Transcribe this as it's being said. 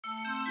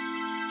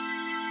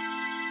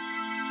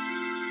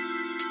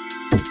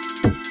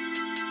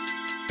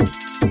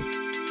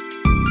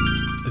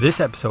This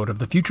episode of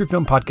the Future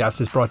Film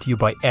Podcast is brought to you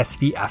by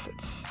SV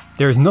Assets.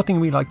 There is nothing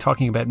we like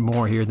talking about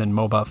more here than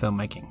mobile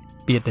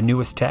filmmaking, be it the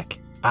newest tech,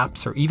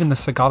 apps, or even the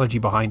psychology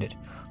behind it.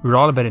 We're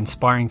all about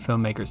inspiring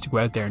filmmakers to go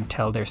out there and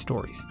tell their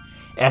stories.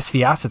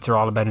 SV Assets are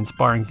all about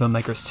inspiring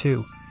filmmakers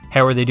too.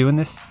 How are they doing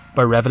this?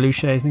 By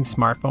revolutionizing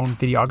smartphone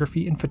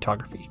videography and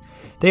photography.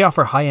 They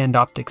offer high-end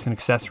optics and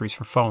accessories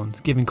for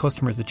phones, giving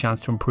customers the chance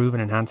to improve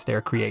and enhance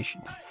their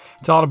creations.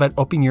 It's all about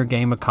upping your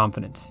game of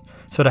confidence.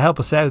 So to help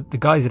us out, the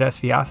guys at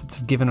SV Assets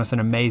have given us an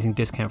amazing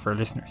discount for our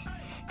listeners.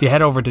 If you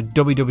head over to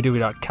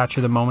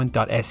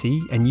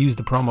www.capturethemoment.se and use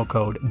the promo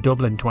code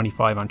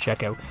Dublin25 on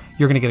checkout,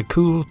 you're going to get a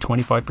cool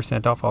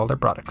 25% off all their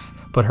products.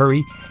 But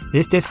hurry,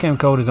 this discount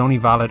code is only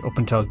valid up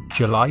until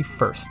July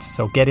 1st,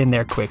 so get in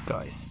there quick,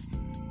 guys.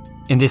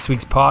 In this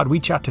week's pod, we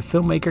chat to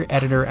filmmaker,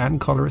 editor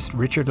and colorist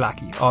Richard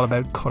Lackey all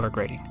about color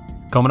grading.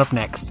 Coming up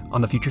next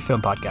on the Future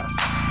Film Podcast.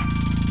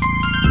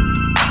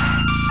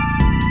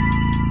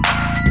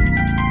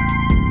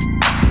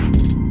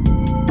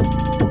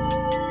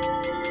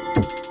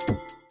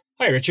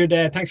 Hi, Richard.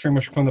 Thanks very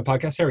much for coming on the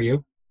podcast. How are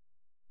you?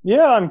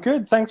 Yeah, I'm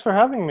good. Thanks for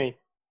having me.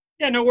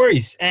 Yeah, no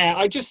worries.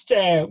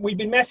 We've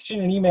been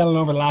messaging and emailing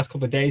over the last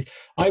couple of days.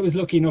 I was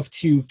lucky enough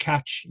to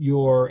catch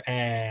your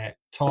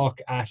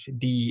talk at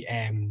the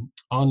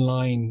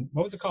online,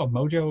 what was it called?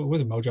 Mojo? It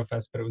wasn't Mojo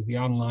Fest, but it was the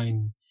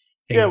online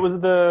thing. Yeah, it was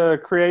the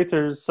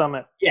Creators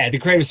Summit. Yeah, the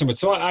Creators Summit.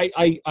 So I've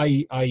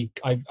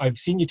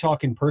seen you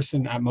talk in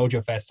person at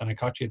Mojo Fest, and I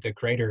caught you at the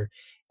Creator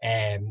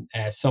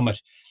Summit.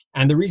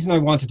 And the reason I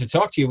wanted to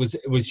talk to you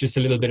was just a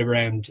little bit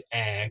around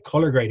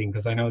color grading,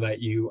 because I know that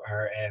you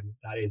are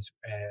that is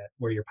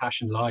where your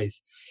passion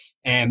lies.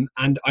 And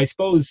I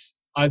suppose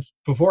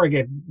before I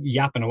get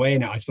yapping away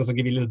now, I suppose I'll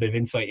give you a little bit of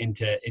insight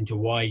into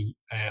why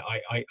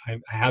I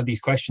have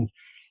these questions.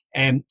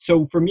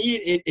 So for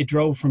me, it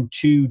drove from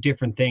two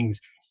different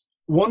things.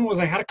 One was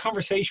I had a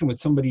conversation with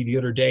somebody the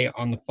other day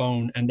on the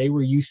phone, and they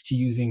were used to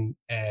using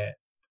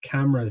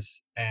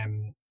cameras,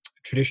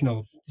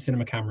 traditional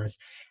cinema cameras,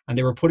 and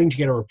they were putting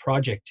together a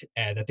project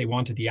that they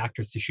wanted the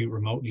actors to shoot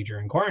remotely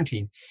during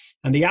quarantine.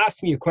 And they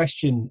asked me a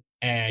question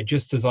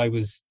just as I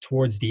was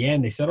towards the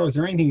end. They said, "Oh, is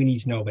there anything we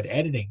need to know about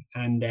editing?"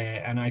 And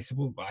I said,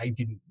 "Well, I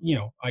didn't.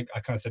 I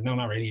kind of said, no,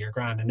 not really. You're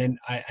grand." And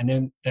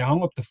then they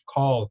hung up the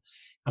call,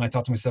 and I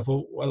thought to myself,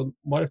 well,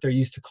 what if they're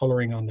used to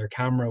coloring on their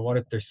camera? What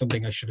if there's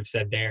something I should have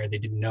said there they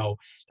didn't know?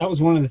 That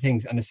was one of the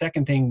things. And the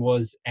second thing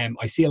was,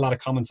 I see a lot of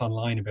comments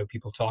online about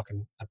people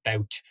talking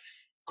about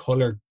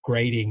color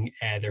grading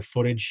their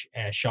footage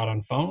shot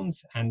on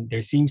phones, and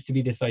there seems to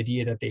be this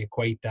idea that they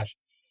equate that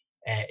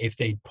if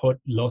they put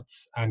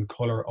LUTs and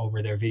color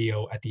over their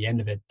video at the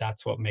end of it,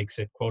 that's what makes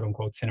it quote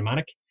unquote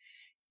cinematic.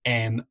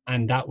 And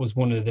that was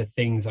one of the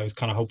things I was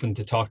kind of hoping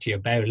to talk to you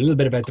about, a little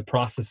bit about the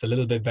process, a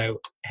little bit about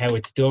how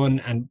it's done,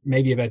 and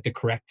maybe about the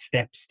correct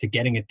steps to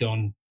getting it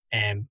done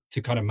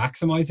to kind of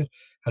maximize it,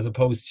 as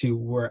opposed to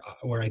where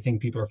I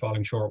think people are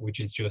falling short, which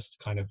is just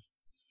kind of,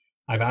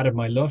 I've added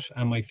my LUT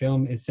and my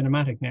film is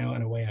cinematic now,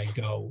 and away I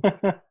go.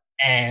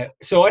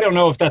 So I don't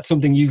know if that's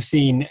something you've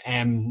seen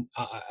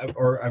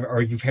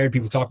or you've heard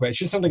people talk about. It's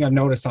just something I've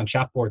noticed on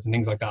chat boards and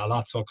things like that a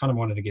lot. So I kind of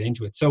wanted to get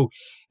into it. So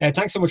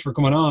thanks so much for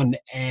coming on.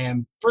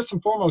 First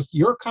and foremost,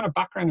 your kind of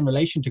background in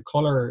relation to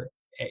color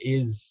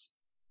is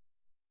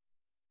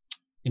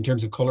in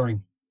terms of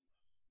coloring.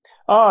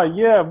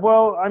 Yeah.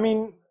 Well, I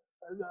mean,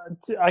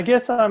 I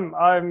guess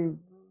I'm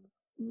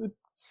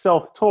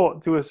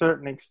self-taught to a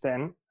certain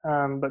extent,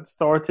 but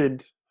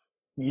started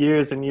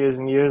years and years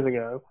and years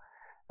ago.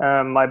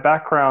 My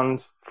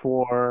background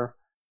for,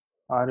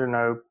 I don't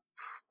know,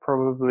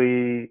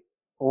 probably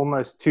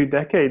almost 2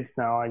 decades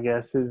now, I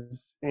guess,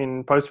 is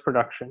in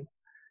post-production,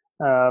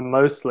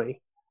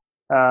 mostly.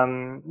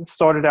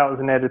 Started out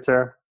as an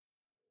editor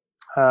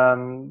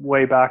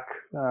way back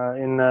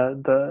in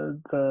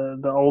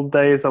the old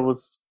days. I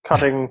was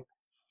cutting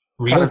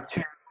kind of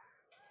 2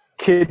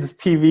 kids'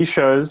 TV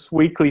shows,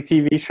 weekly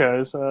TV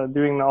shows,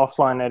 doing the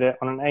offline edit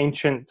on an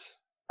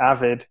ancient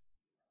Avid.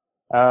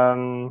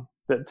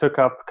 That took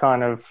up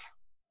kind of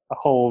a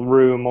whole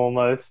room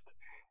almost,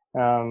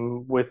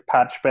 with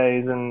patch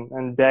bays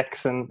and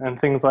decks and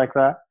things like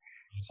that,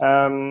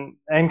 and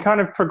kind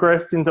of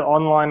progressed into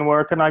online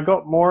work. And I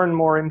got more and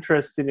more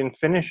interested in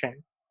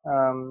finishing.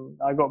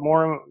 I got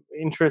more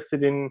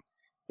interested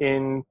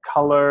in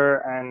color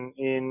and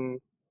in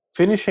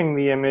finishing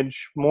the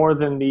image more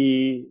than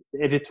the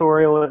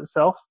editorial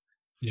itself.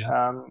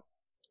 Yeah.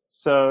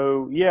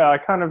 So yeah, I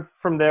kind of,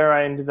 from there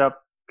I ended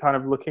up kind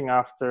of looking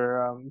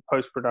after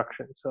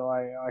post-production. So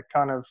I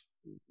kind of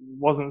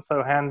wasn't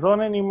so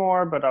hands-on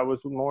anymore, but I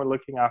was more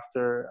looking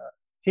after a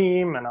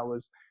team, and I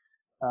was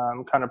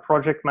kind of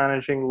project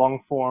managing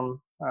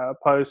long-form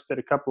post at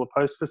a couple of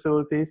post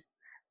facilities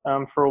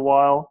for a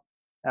while,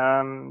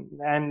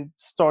 and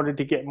started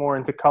to get more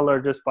into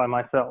color just by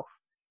myself.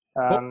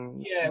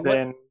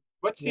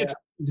 What's the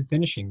attraction to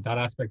finishing, that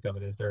aspect of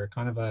it? Is there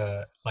kind of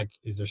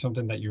is there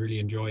something that you really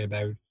enjoy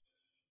about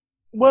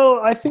Well,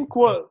 I think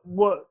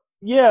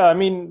yeah, I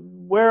mean,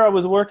 where I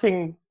was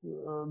working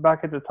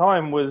back at the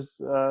time was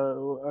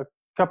a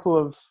couple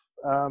of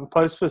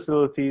post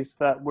facilities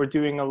that were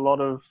doing a lot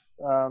of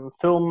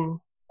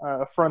film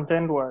front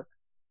end work.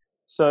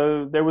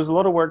 So there was a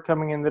lot of work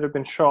coming in that had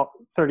been shot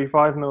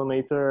 35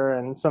 millimeter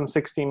and some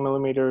 16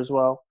 millimeter as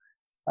well.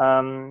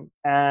 And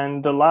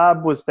the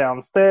lab was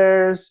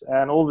downstairs,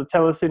 and all the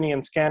telecine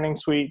and scanning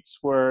suites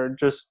were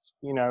just,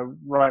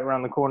 right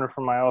around the corner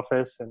from my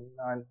office. And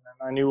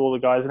I knew all the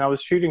guys, and I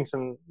was shooting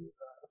some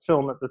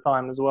film at the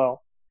time as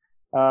well.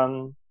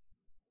 Um,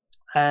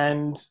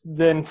 and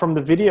then from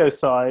the video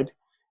side,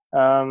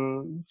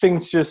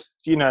 things just,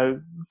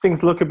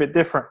 things look a bit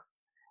different.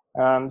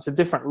 It's a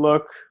different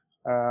look.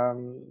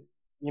 And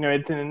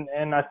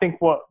I think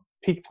what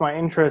piqued my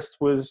interest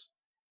was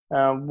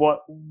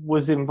what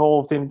was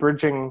involved in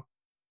bridging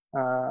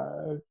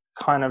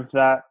kind of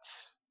that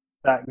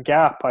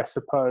gap, I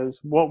suppose.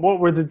 What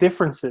were the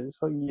differences,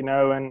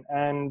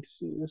 and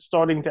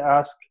starting to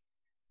ask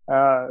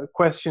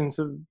questions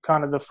of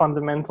kind of the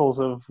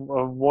fundamentals of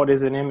what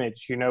is an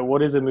image,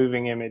 what is a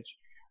moving image,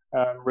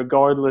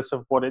 regardless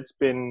of what it's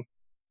been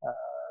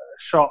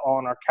shot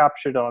on or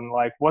captured on.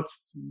 Like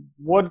what's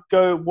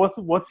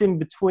in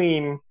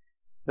between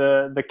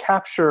the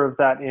capture of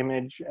that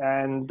image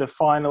and the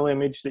final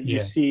image that you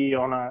Yeah. see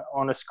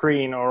on a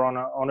screen, or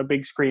on a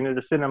big screen at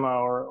a cinema,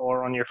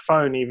 or on your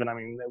phone even. I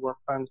mean, there weren't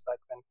phones back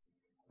then.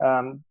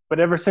 But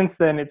ever since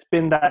then, it's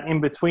been that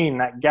in between,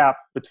 that gap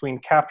between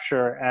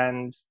capture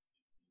and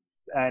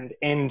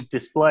end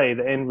display,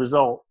 the end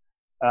result,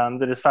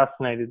 that has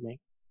fascinated me.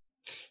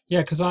 Yeah,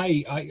 because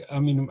I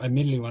mean,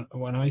 admittedly,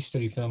 when I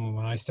studied film and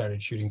when I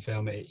started shooting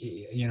film,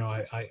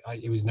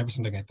 it was never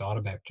something I thought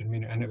about. I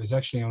mean, and it was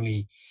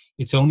actually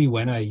it's only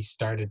when I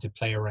started to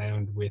play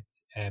around with,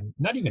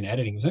 not even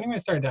editing. It was only when I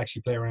started to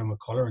actually play around with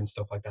color and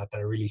stuff like that that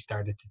I really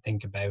started to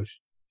think about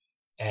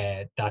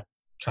that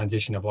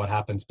transition of what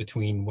happens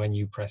between when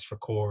you press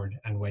record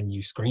and when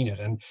you screen it.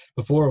 And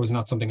before, it was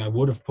not something I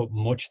would have put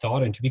much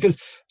thought into, because,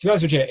 to be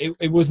honest with you,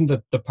 it wasn't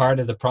the part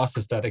of the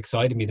process that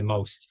excited me the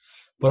most.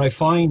 But I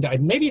find,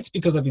 maybe it's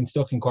because I've been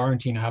stuck in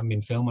quarantine, I haven't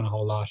been filming a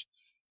whole lot.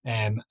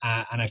 And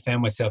I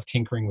found myself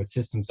tinkering with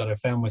systems, that I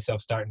found myself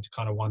starting to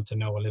kind of want to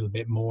know a little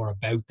bit more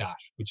about that,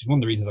 which is one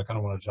of the reasons I kind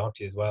of wanted to talk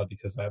to you as well,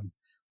 because I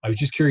was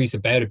just curious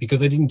about it,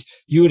 because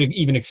you would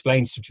even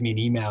explained stuff to me in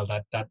email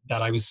that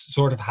I was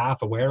sort of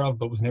half aware of,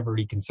 but was never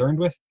really concerned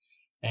with.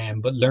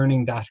 But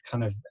learning that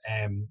kind of,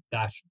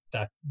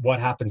 that what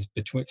happens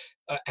between,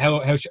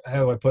 how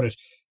I put it,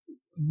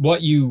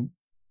 what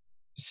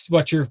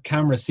your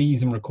camera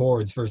sees and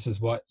records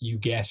versus what you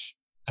get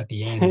at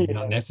the end is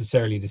not Yeah.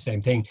 necessarily the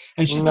same thing,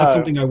 and it's just not No.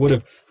 something I would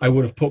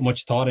have put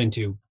much thought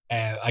into.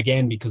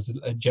 Again, because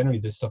generally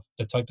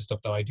the type of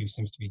stuff that I do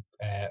seems to be,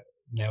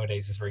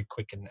 nowadays, is very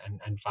quick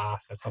and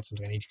fast. That's not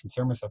something I need to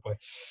concern myself with.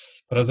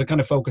 But as I kind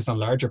of focus on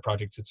larger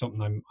projects, it's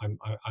something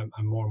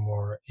I'm more and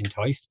more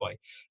enticed by.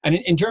 And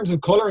in terms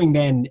of coloring,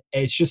 then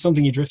it's just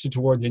something you drifted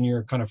towards in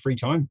your kind of free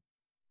time.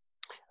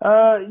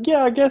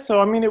 Yeah, I guess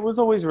so. I mean, it was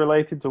always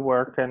related to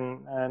work,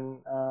 and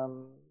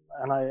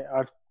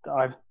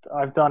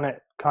I've done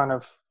it kind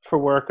of for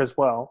work as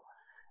well.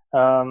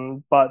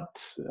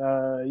 But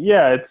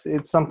yeah,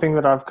 it's something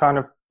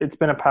that it's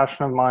been a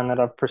passion of mine that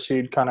I've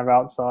pursued kind of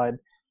outside,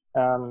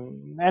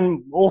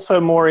 and also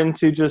more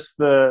into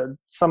just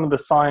some of the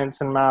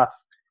science and math.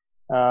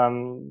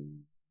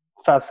 Um,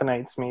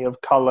 Fascinates me, of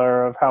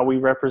color, of how we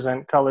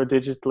represent color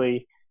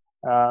digitally,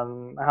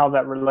 how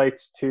that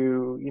relates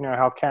to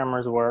how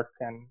cameras work,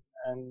 and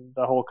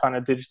the whole kind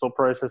of digital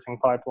processing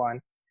pipeline.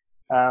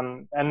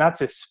 And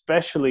that's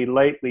especially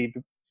lately,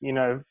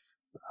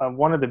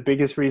 one of the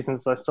biggest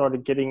reasons I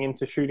started getting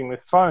into shooting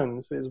with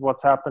phones is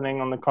what's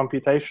happening on the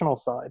computational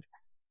side,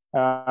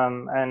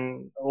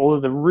 and all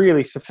of the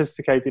really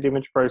sophisticated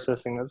image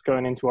processing that's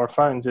going into our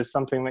phones is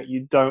something that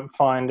you don't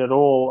find at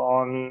all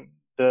on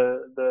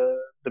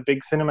the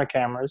big cinema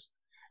cameras,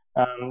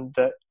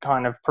 that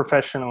kind of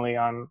professionally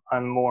I'm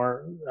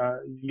more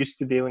used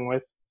to dealing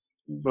with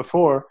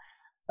before.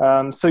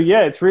 So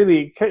yeah,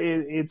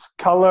 it's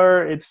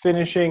color, it's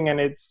finishing, and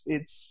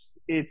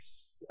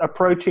it's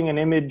approaching an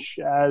image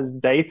as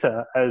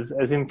data,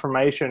 as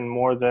information,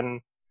 more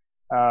than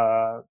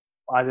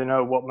I don't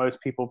know what most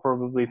people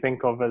probably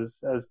think of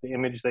as the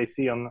image they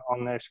see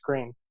on their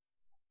screen.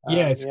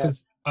 Yeah, it's Yeah.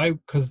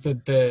 because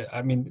the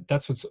I mean,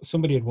 that's what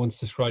somebody had once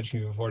described to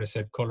me before. They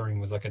said coloring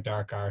was like a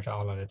dark art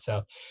all in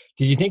itself.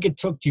 Do you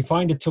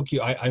find it took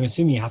you, I'm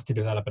assuming you have to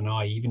develop an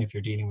eye even if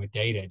you're dealing with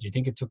data. Do you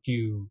think it took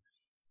you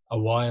a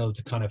while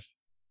to kind of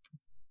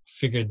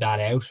figure that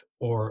out,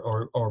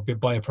 or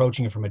by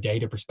approaching it from a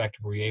data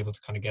perspective, were you able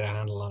to kind of get a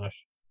handle on it?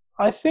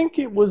 I think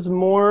it was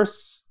more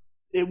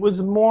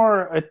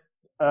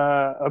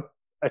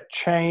a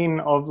chain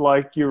of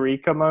like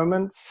eureka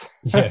moments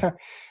Yeah.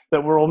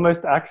 that were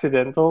almost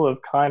accidental,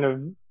 of kind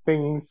of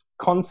things,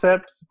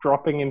 concepts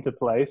dropping into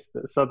place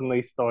that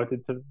suddenly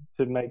started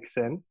to make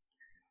sense.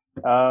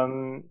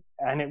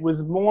 And it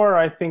was more,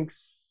 I think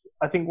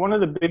one of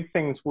the big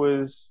things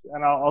was,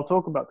 and I'll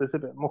talk about this a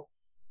bit more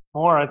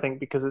more, I think,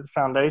 because it's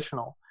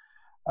foundational,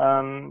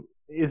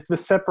 is the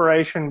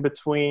separation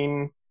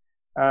between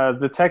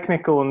the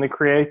technical and the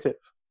creative.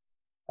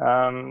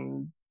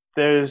 Um,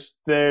 there's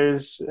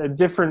a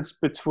difference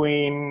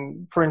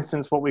between, for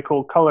instance, what we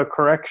call color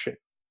correction,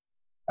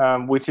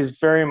 which is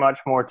very much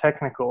more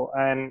technical,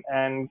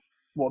 and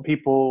what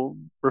people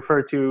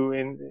refer to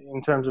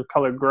in terms of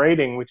color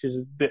grading, which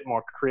is a bit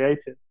more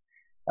creative.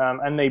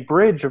 And they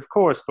bridge, of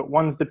course, but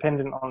one's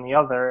dependent on the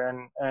other,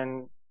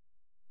 and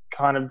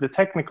kind of the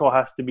technical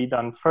has to be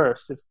done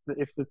first.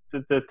 If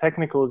the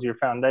technical is your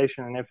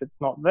foundation, and if it's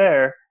not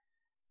there,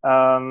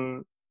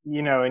 and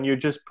you're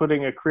just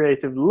putting a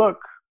creative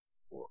look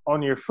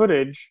on your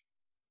footage,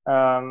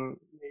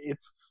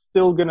 it's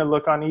still going to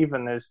look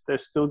uneven. There's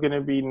still going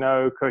to be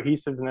no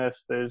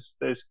cohesiveness. There's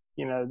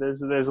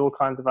all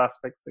kinds of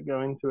aspects that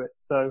go into it.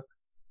 So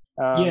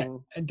yeah,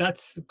 and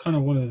that's kind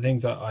of one of the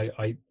things that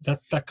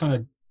that kind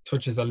of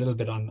touches a little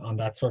bit on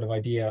that sort of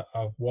idea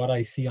of what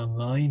I see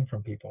online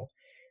from people,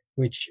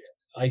 which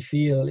I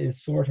feel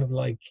is sort of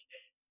like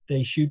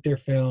they shoot their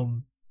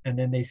film and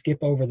then they skip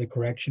over the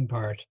correction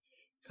part,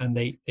 and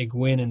they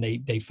go in and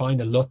they find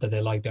a LUT that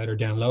they like, either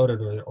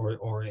downloaded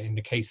or in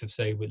the case of,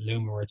 say, with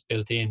Luma, where it's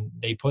built in,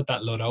 they put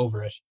that LUT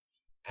over it,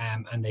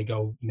 and they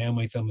go, now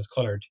my film is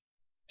colored,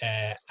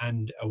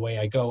 and away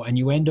I go. And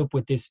you end up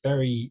with this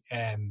very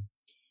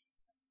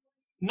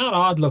not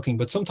odd looking,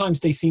 but sometimes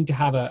they seem to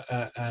have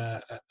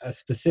a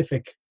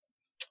specific,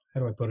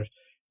 how do I put it?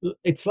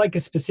 It's like a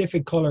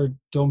specific color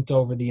dumped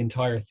over the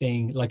entire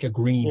thing, like a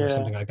green or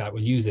something like that.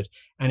 We'll use it,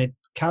 and it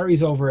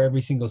carries over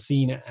every single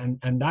scene,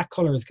 and that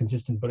color is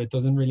consistent, but it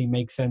doesn't really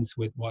make sense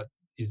with what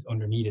is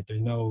underneath it.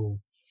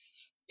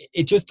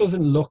 It just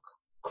doesn't look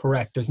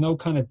correct. There's no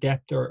kind of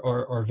depth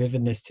or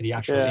vividness to the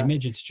actual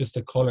image. It's just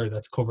a color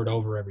that's covered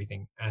over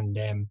everything. And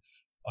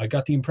I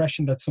got the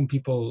impression that some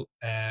people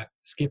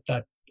skip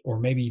that, or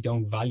maybe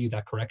don't value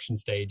that correction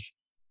stage,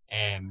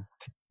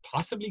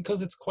 possibly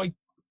because it's quite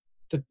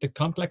the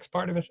complex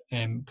part of it,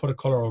 and put a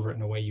color over it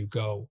and away you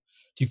go.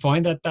 Do you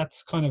find that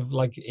that's kind of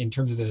like, in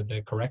terms of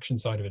the correction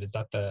side of it, is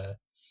that the...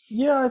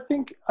 Yeah, I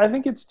think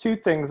it's two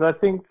things. I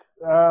think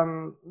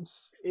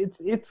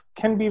it's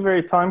can be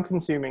very time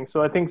consuming.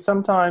 So I think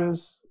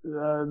sometimes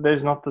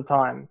there's not the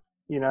time,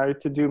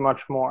 to do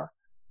much more.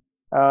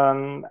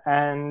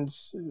 And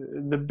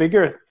the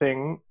bigger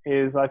thing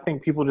is, I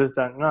think people just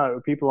don't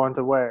know. People aren't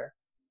aware.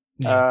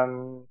 Yeah.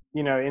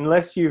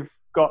 Unless you've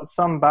got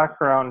some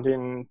background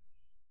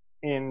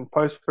in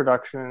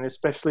post-production, and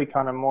especially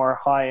kind of more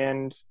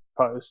high-end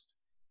post,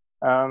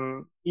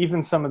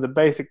 even some of the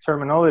basic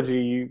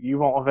terminology you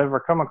won't have ever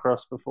come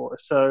across before,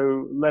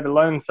 so let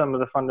alone some of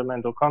the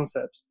fundamental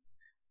concepts.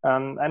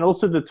 And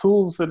also the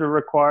tools that are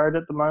required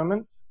at the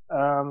moment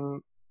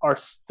are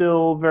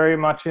still very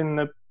much in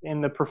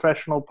the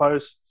professional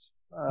post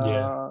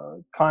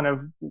kind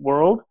of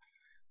world.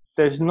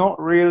 There's not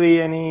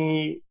really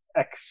any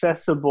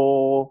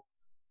accessible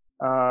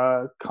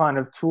kind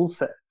of tool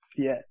sets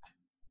yet.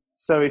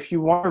 So if you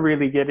want to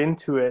really get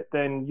into it,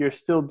 then you're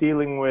still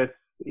dealing with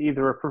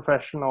either a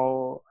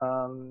professional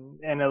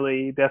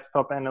NLE,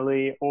 desktop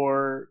NLE,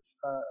 or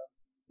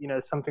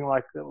something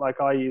like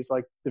I use,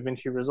 like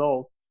DaVinci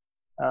Resolve,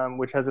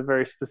 which has a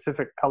very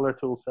specific color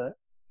tool set.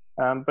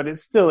 But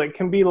it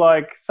can be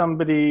like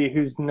somebody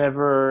who's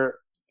never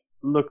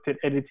looked at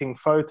editing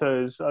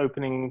photos,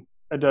 opening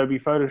Adobe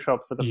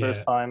Photoshop for the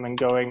first time and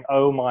going,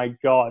 "Oh my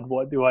God,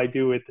 what do I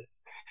do with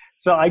this?"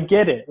 So I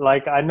get it.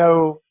 Like I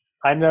know.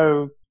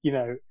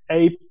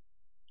 A,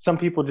 some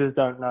people just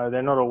don't know;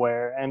 they're not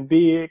aware, and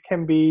B, it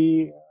can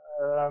be,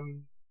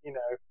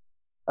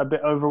 a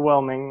bit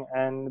overwhelming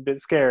and a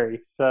bit scary.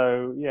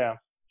 So yeah.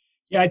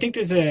 I think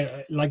there's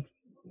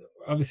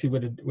obviously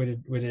with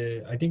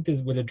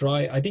a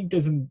dry. I think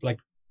there's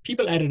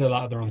people edit a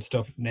lot of their own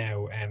stuff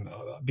now,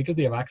 because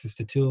they have access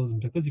to tools and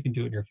because you can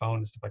do it on your phone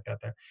and stuff like that.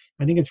 There,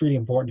 I think it's really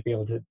important to be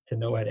able to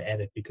know how to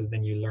edit, because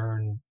then you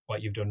learn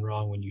what you've done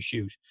wrong when you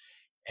shoot.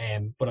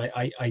 But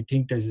I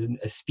think there's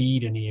a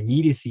speed and the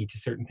immediacy to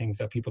certain things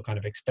that people kind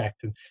of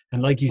expect.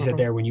 And like you said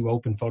there, when you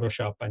open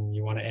Photoshop and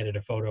you want to edit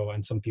a photo,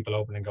 and some people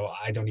open and go,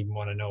 I don't even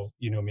want to know,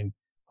 I mean,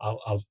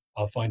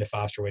 I'll find a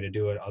faster way to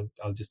do it.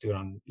 I'll just do it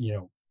on,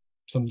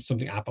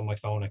 something app on my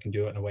phone. I can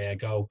do it and away I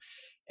go.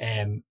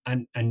 And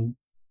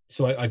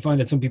so I find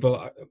that some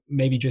people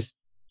maybe just,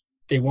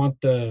 they want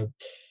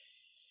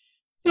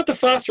not the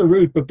faster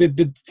route, but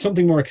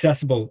something more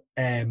accessible.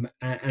 And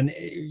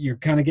you're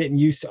kind of getting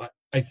used to,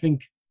 I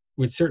think,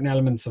 with certain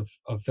elements of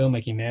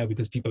filmmaking now,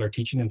 because people are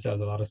teaching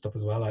themselves a lot of stuff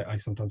as well. I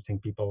sometimes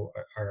think people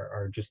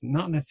are just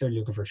not necessarily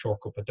looking for a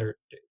shortcut, but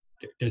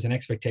there's an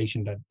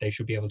expectation that they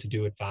should be able to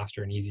do it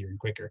faster and easier and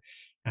quicker.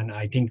 And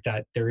I think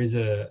that there is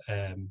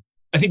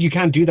I think you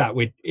can't do that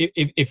with,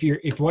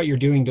 if what you're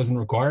doing doesn't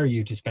require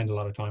you to spend a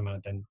lot of time on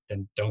it,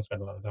 then don't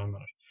spend a lot of time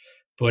on it.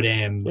 But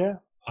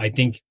I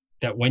think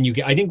that when you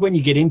get, I think when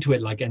you get into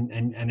it, like, and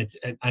it's,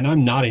 and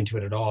I'm not into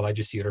it at all. I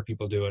just see other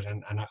people do it.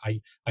 And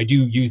I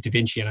do use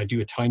DaVinci, and I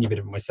do a tiny bit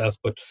of it myself,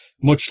 but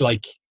much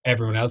like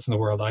everyone else in the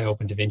world, I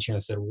opened DaVinci and I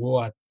said,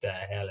 what the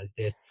hell is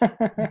this?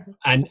 But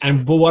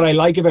what I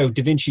like about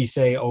DaVinci,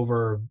 say,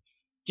 over,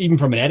 even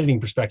from an editing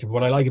perspective,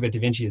 what I like about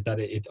DaVinci is that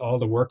it all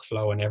the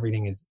workflow and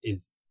everything is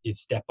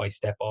step by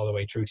step all the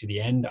way through to the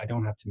end. I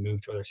don't have to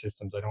move to other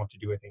systems. I don't have to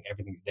do anything.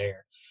 Everything's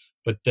there.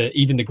 But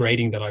even the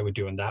grading that I would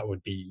do, and that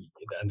would be,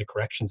 and the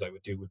corrections I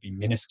would do would be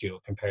minuscule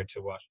compared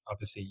to what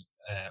obviously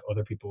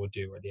other people would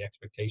do, or the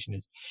expectation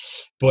is.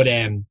 But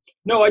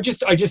no, I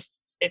just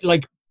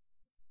like,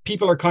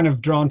 people are kind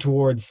of drawn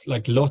towards,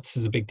 like, LUTs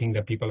is a big thing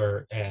that people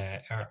are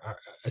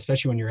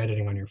especially when you're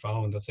editing on your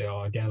phone. They'll say, oh,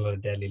 I downloaded a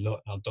deadly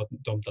LUT, and I'll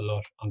dump the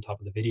LUT on top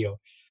of the video.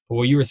 But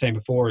what you were saying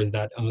before is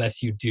that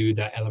unless you do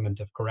that element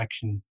of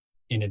correction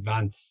in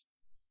advance,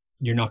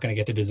 you're not going to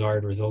get the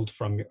desired result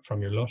from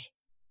your LUT.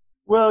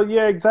 Well,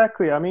 yeah,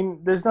 exactly. I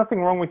mean, there's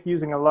nothing wrong with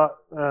using a LUT,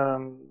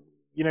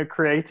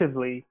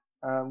 creatively,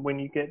 when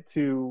you get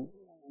to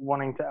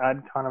wanting to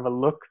add kind of a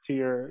look to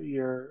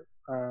your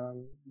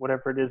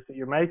whatever it is that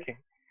you're making.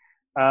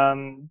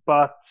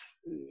 But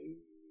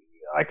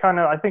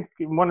I think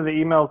in one of the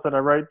emails that I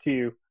wrote to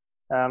you,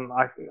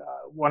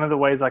 one of the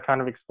ways I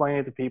kind of explain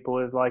it to people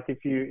is, like,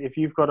 if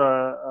you've got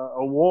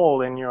a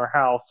wall in your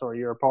house or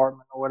your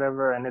apartment or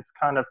whatever, and it's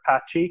kind of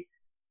patchy,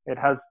 it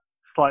has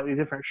slightly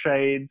different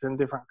shades and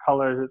different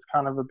colors, it's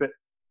kind of a bit,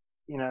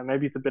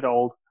 maybe it's a bit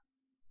old,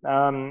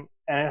 and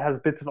it has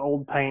bits of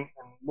old paint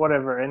and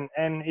whatever, and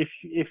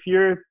if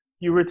you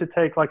were to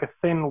take, like, a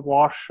thin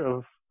wash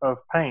of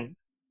paint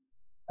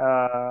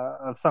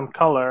of some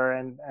color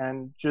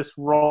and just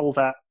roll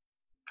that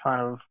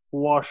kind of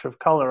wash of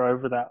color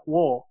over that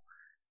wall,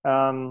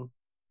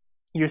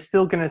 you're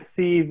still going to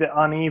see the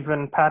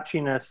uneven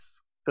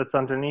patchiness that's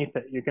underneath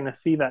it. You're going to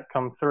see that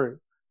come through.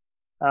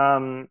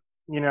 And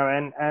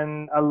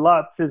a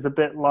LUT is a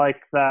bit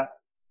like that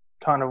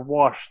kind of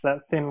wash, that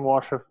thin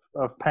wash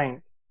of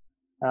paint.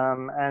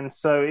 And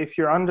so if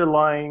your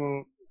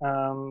underlying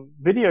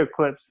video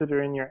clips that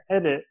are in your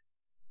edit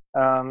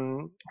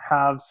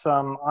have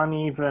some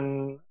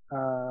uneven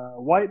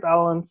white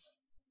balance,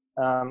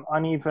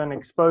 uneven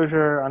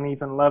exposure,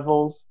 uneven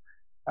levels,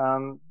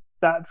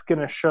 that's going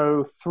to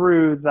show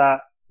through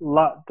that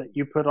LUT that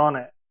you put on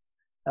it,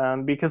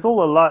 because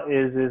all a LUT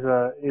is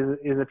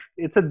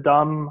it's a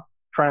dumb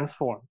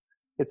transform.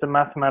 It's a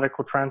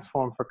mathematical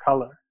transform for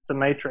color. It's a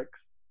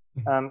matrix.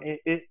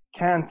 It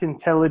can't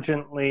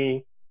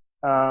intelligently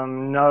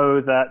know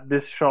that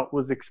this shot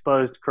was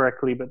exposed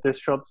correctly, but this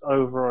shot's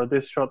over or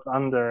this shot's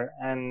under,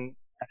 and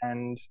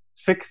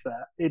fix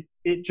that.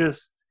 It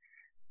just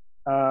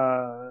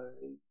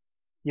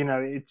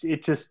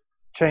it just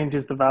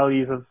changes the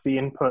values of the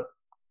input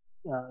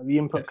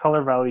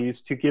color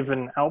values to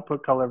given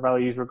output color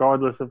values,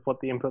 regardless of what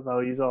the input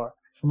values are.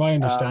 From my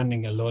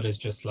understanding, a LUT is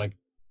just like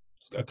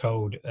a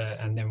code,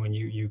 and then when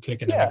you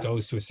click it, and it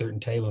goes to a certain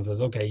table and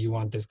says, okay, you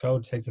want this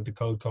code, takes it, the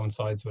code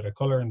coincides with a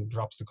color, and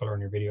drops the color in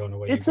your video, and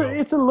away you go.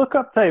 It's a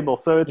lookup table,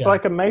 so it's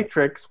like a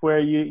matrix where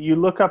you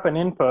look up an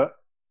input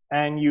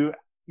and you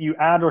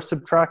add or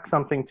subtract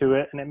something to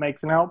it, and it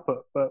makes an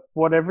output. But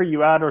whatever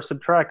you add or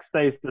subtract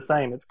stays the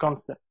same. It's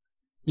constant.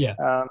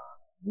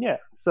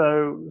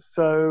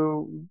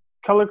 So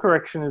color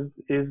correction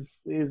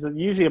is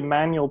usually a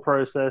manual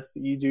process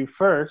that you do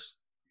first,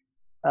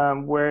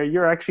 where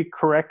you're actually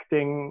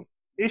correcting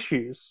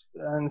issues,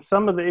 and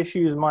some of the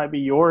issues might be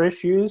your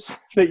issues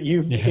that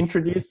you've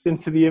introduced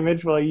into the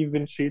image while you've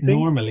been shooting.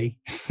 Normally,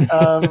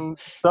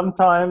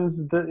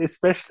 sometimes,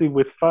 especially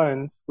with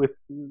phones,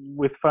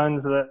 with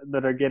phones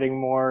that are getting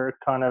more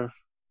kind of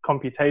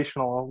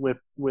computational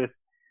with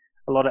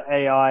a lot of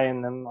AI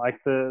in them, like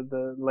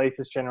the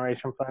latest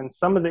generation phones.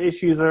 Some of the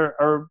issues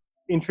are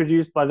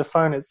introduced by the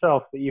phone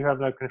itself that you have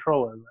no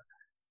control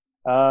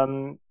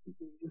over.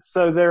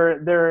 So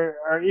there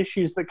are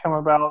issues that come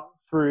about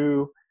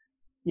through,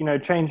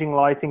 changing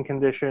lighting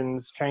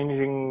conditions,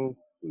 changing,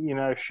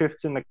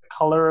 shifts in the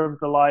color of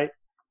the light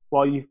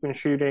while you've been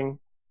shooting,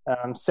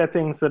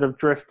 settings that have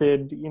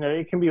drifted,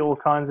 it can be all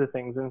kinds of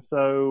things. And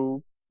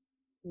so,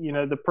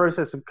 the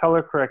process of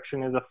color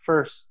correction is a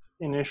first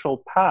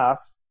initial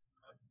pass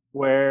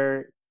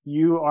where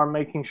you are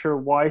making sure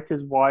white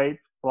is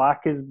white,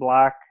 black is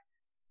black,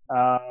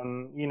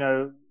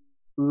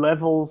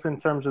 levels in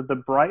terms of the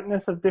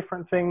brightness of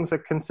different things are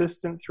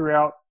consistent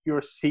throughout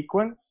your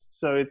sequence.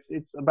 So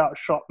it's about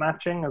shot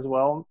matching as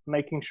well,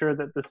 making sure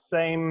that the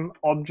same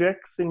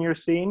objects in your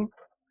scene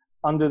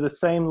under the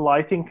same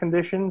lighting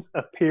conditions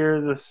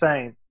appear the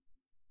same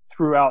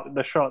throughout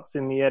the shots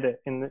in the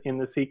edit, in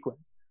the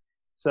sequence.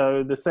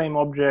 So the same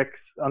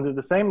objects under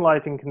the same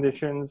lighting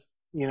conditions,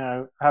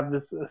 have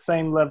this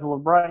same level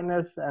of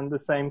brightness and the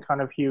same kind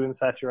of hue and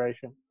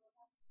saturation.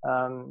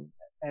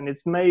 And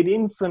it's made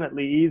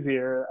infinitely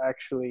easier,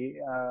 actually,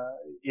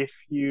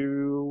 if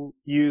you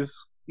use,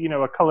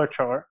 a color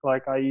chart.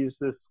 Like I use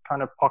this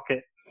kind of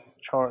pocket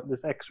chart,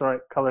 this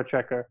X-Rite color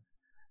checker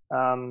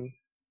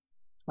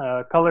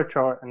color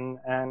chart,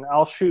 and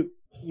I'll shoot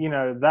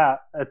that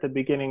at the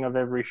beginning of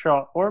every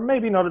shot, or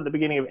maybe not at the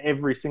beginning of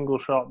every single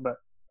shot, but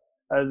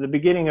at the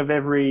beginning of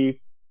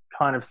every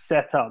kind of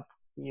setup.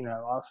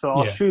 So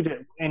I'll Yeah. shoot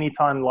it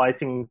anytime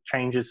lighting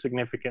changes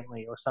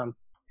significantly or something.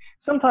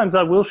 Sometimes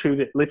I will shoot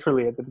it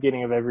literally at the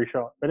beginning of every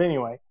shot. But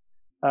anyway,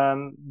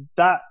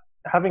 that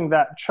having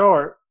that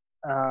chart,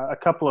 a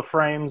couple of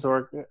frames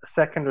or a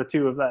second or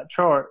two of that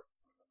chart,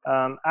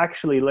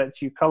 actually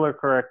lets you color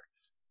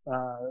correct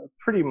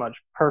pretty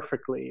much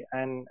perfectly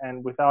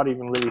and without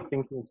even really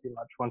thinking too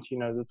much once you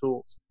know the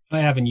tools. I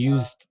haven't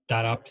used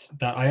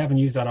I haven't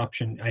used that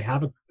option. I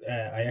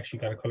actually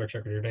got a color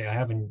checker today. I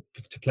haven't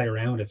to play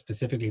around it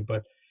specifically,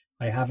 but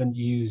I haven't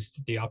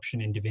used the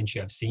option in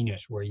DaVinci. I've seen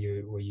it where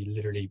you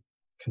literally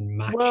can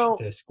match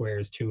the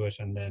squares to it,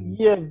 and then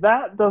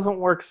that doesn't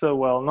work so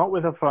well. Not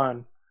with a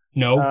phone.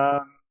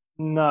 No.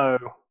 No,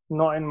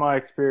 not in my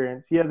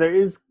experience. Yeah, there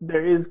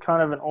is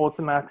kind of an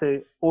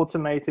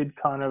automated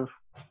kind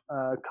of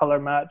color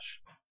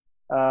match,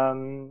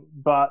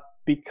 but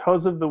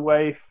because of the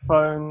way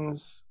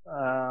phones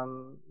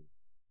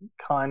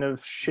kind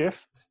of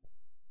shift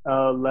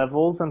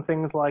levels and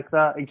things like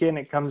that, again,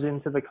 it comes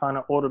into the kind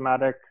of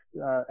automatic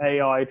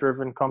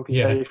AI-driven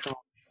computational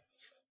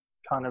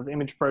kind of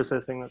image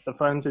processing that the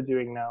phones are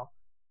doing now,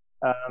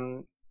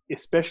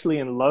 especially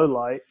in low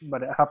light,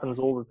 but it happens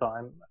all the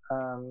time.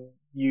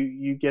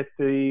 You get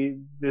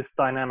this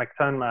dynamic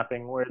tone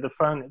mapping where the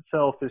phone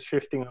itself is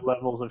shifting the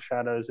levels of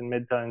shadows and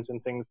midtones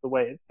and things the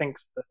way it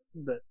thinks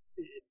that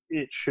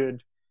it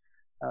should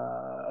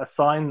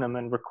assign them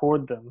and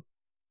record them,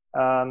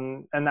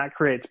 and that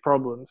creates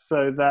problems.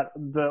 So that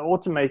the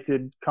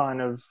automated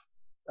kind of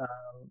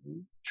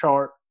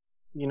chart,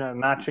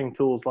 matching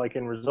tools like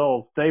in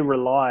Resolve, they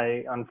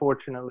rely,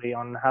 unfortunately,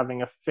 on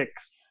having a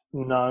fixed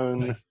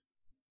known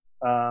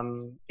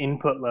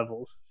input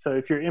levels. So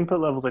if your input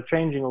levels are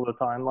changing all the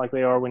time, like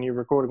they are when you're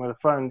recording with a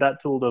phone,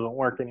 that tool doesn't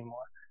work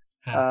anymore.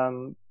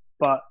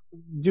 But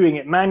doing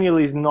it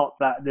manually is not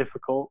that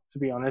difficult, to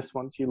be honest,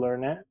 once you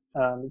learn it.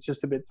 It's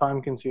just a bit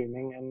time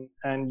consuming,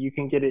 and you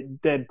can get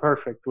it dead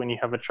perfect when you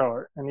have a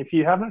chart. And if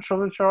you haven't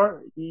shot a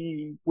chart,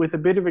 with a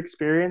bit of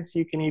experience,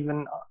 you can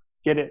even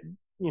get it,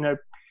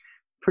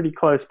 pretty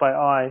close by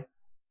eye,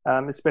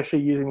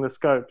 especially using the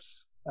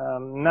scopes.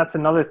 And that's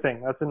another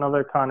thing. That's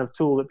another kind of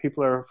tool that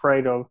people are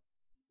afraid of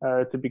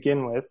to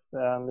begin with,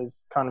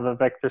 is kind of a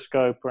vector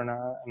scope or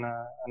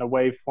a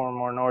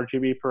waveform or an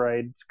RGB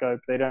parade scope.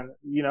 They don't,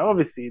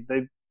 obviously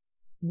this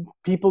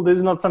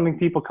is not something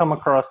people come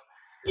across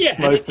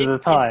most of the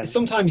time.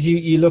 Sometimes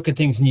you look at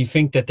things and you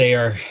think that they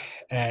are,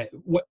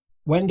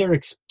 when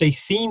they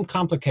seem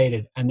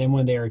complicated, and then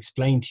when they're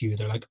explained to you,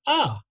 they're like,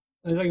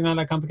 it's like not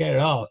that complicated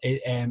at all.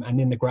 And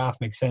then the graph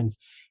makes sense.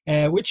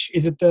 Which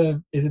is it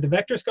the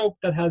vector scope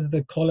that has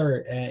the color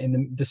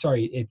in the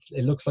sorry?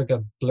 It looks like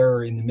a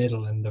blur in the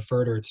middle, and the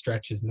further it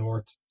stretches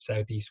north,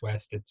 south, east,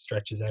 west, it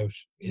stretches out.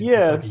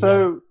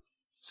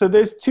 So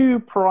there's two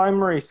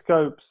primary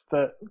scopes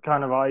that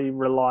kind of I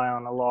rely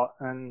on a lot,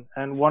 and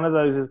one of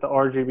those is the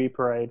RGB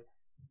parade,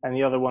 and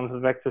the other one's the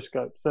vector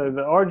scope. So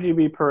the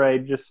RGB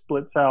parade just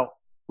splits out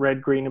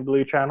red, green, and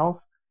blue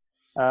channels.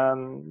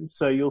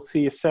 So you'll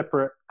see a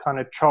separate kind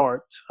of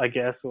chart, I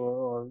guess,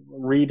 or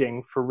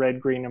reading for red,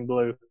 green, and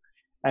blue.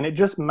 And it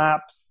just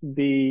maps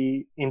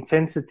the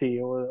intensity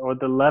or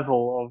the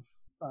level of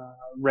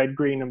red,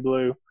 green, and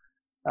blue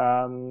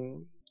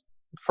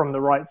from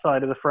the right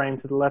side of the frame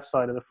to the left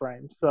side of the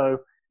frame. So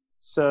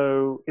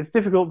it's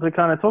difficult to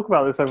kind of talk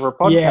about this over a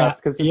podcast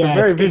because it's a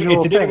very visual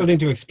thing. It's a difficult thing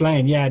to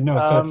explain. Yeah, no,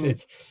 so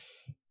it's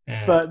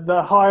but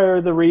the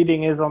higher the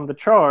reading is on the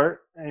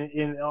chart,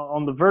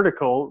 on the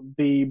vertical,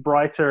 the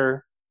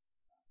brighter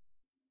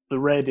the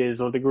red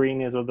is, or the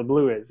green is, or the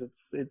blue is.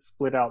 It's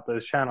split out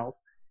those channels.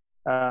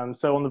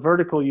 So on the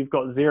vertical, you've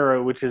got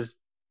 0, which is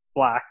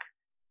black,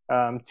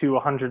 to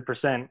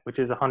 100%, which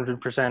is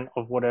 100%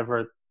 of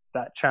whatever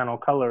that channel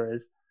color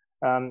is,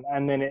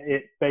 and then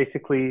it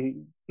basically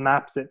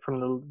maps it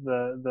from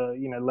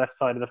the left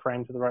side of the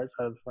frame to the right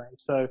side of the frame.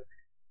 So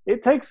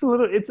it takes a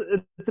little. It's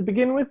to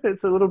begin with,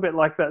 it's a little bit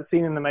like that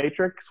scene in The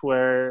Matrix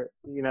where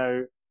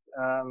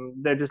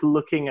they're just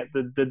looking at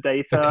the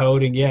data, the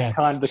coding,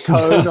 kind of the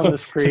code on the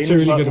screen. It's a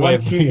really good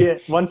way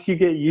once you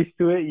get used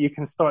to it, you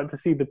can start to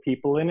see the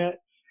people in it.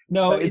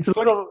 No, it's a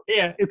funny.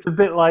 It's a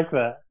bit like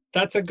that.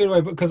 That's a good way,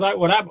 because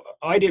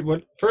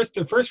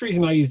the first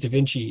reason I used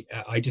DaVinci,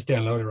 I just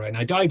downloaded it, right, and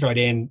I dived right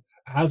in,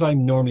 as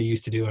I'm normally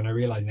used to do, and I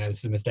realize now this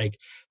is a mistake.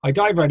 I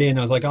dived right in.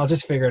 I was like, I'll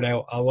just figure it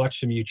out. I'll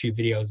watch some YouTube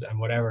videos and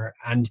whatever.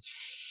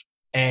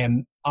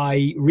 And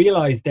I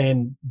realized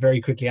then very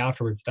quickly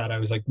afterwards that I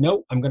was like,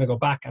 no, I'm going to go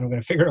back and I'm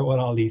going to figure out what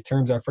all these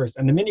terms are first.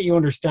 And the minute you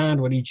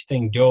understand what each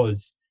thing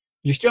does,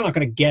 you're still not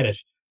going to get it.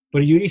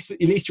 But at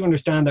least you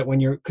understand that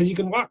because you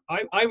can watch.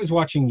 I was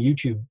watching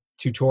YouTube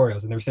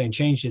tutorials and they were saying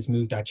change this,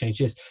 move that, change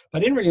this, but I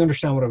didn't really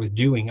understand what I was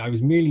doing. I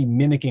was merely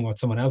mimicking what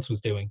someone else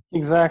was doing.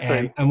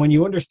 Exactly. And when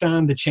you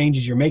understand the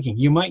changes you're making,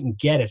 you mightn't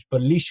get it,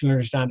 but at least you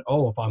understand,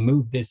 if I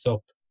move this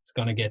up, it's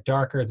going to get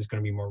darker, there's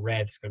going to be more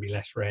red, it's going to be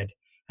less red,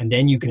 and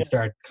then you can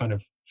start kind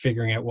of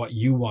figuring out what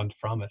you want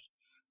from it.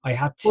 I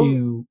had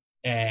Well,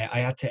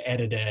 to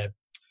edit a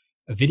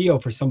video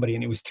for somebody,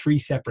 and it was 3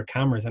 separate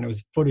cameras, and it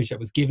was footage that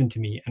was given to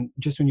me. And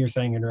just when you're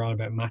saying earlier on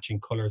about matching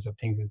colors of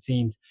things and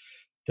scenes,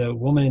 the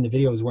woman in the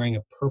video was wearing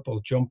a purple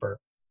jumper,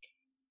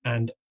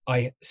 and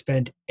I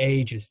spent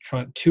ages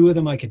trying. Two of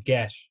them I could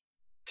get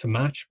to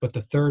match, but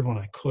the third one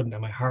I couldn't,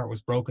 and my heart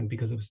was broken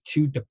because it was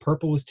too. The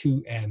purple was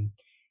too.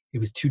 It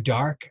was too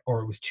dark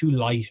or it was too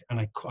light, and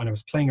I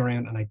was playing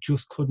around, and I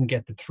just couldn't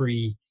get the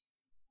three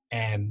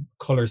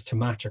colors to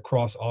match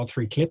across all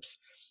 3 clips.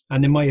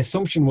 And then my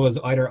assumption was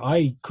either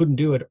I couldn't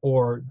do it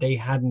or they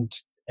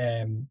hadn't.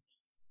 The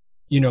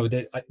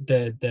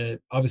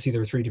obviously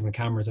there were 3 different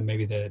cameras, and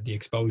maybe the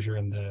exposure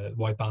and the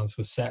white balance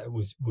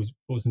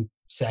wasn't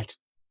set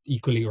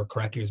equally or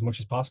correctly as much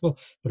as possible.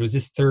 But it was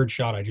this third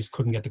shot I just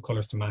couldn't get the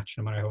colors to match,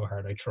 no matter how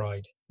hard I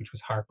tried, which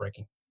was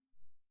heartbreaking.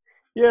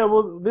 yeah,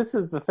 well, this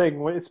is the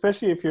thing,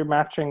 especially if you're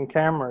matching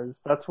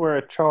cameras. That's where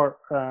a chart,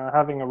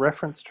 having a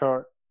reference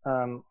chart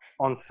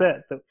on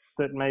set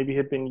that maybe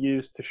had been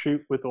used to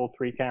shoot with all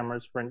 3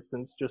 cameras, for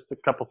instance, just a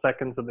couple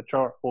seconds of the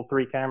chart, all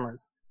 3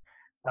 cameras,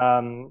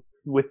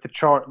 with the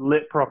chart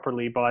lit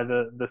properly by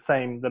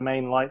the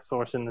main light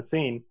source in the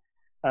scene,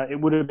 it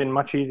would have been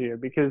much easier,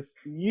 because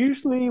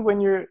usually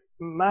when you're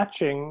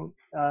matching,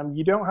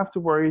 you don't have to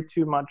worry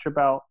too much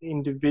about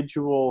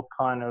individual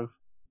kind of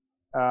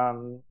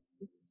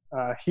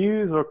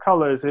hues or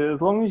colors,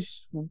 as long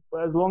as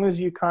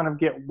you kind of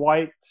get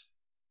white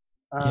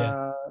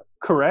Yeah.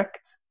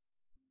 correct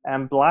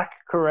and black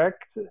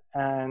correct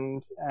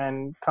and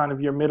kind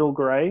of your middle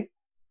gray.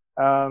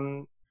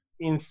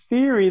 In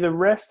theory, the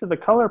rest of the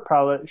color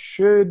palette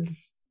should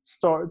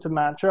start to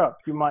match up.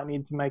 You might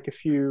need to make a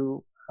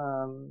few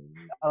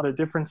other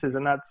differences,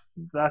 and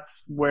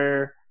that's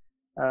where,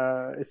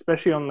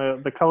 especially on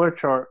the color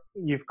chart,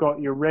 you've got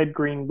your red,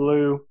 green,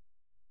 blue,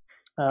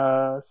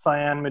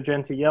 cyan,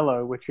 magenta,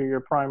 yellow, which are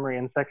your primary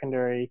and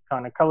secondary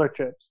kind of color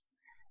chips.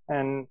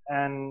 And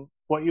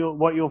what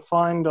you'll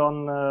find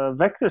on the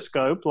vector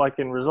scope, like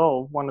in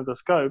Resolve, one of the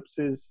scopes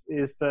is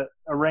that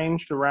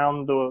arranged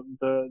around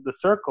the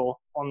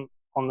circle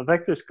on the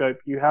vector scope,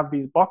 you have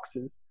these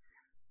boxes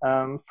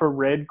for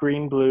red,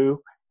 green, blue,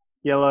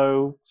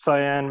 yellow,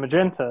 cyan,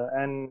 magenta,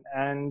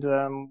 and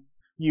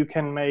you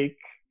can make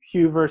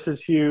hue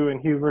versus hue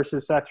and hue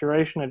versus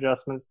saturation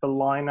adjustments to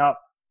line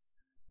up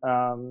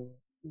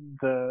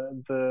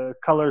the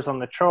colors on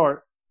the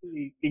chart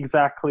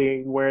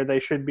exactly where they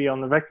should be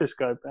on the vector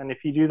scope. And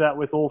if you do that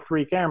with all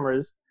 3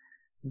 cameras,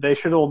 they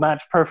should all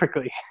match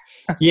perfectly.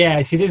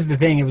 Yeah, see, this is the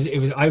thing.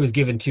 I was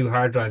given 2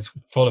 hard drives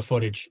full of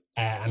footage,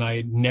 and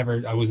I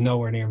was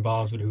nowhere near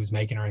involved with who was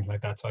making or anything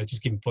like that. So I was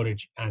just given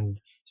footage and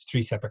just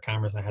 3 separate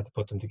cameras. And I had to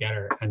put them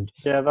together, and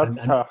Yeah, that's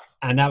tough.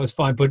 and that was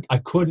fine. But I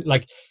couldn't,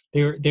 like,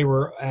 they were they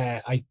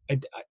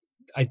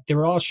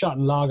were all shot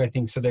in log, I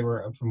think. So they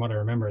were, from what I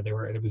remember, there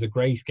was a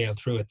grayscale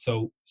through it.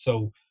 So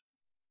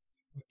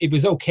it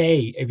was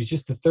okay. It was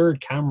just the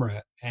third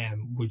camera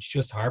was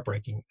just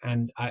heartbreaking.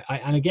 And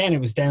and again, it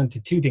was down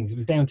to 2 things. It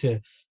was down to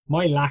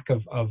my lack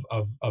of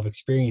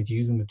experience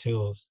using the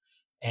tools.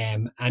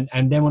 And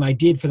then when I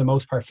did, for the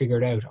most part, figure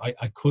it out,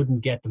 I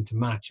couldn't get them to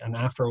match. And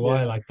after a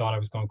while, Yeah. I thought I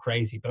was going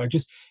crazy. But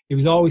it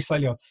was always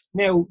slightly off.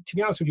 Now, to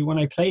be honest with you, when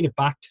I played it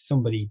back to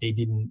somebody, they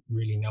didn't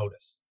really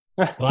notice.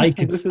 But I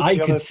could This is I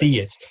the could other thing. see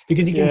it,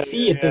 because you can Yeah,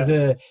 see it. yeah,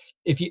 There's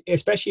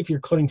especially if you're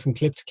cutting from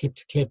clip to clip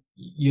to clip,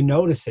 you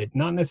notice it.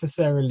 Not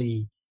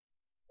necessarily.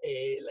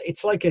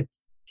 It's like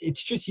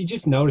it's just, you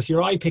just notice,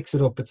 your eye picks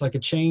it up. It's like a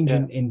change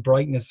yeah, in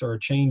brightness, or a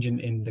change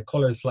in the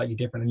color is slightly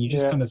different, and you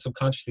just yeah. kind of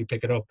subconsciously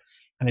pick it up,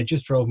 and it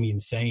just drove me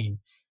insane.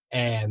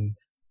 So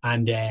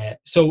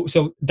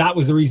that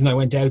was the reason I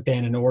went out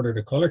then and ordered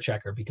a color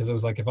checker, because I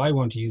was like, if I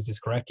want to use this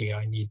correctly,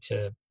 I need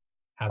to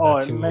have Oh,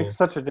 that it makes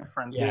tool. such a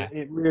difference. Yeah,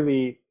 It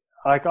really,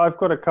 like, I've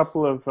got a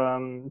couple of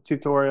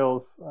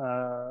tutorials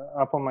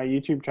up on my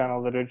YouTube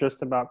channel that are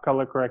just about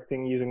color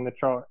correcting using the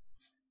chart.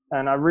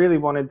 And I really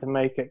wanted to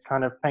make it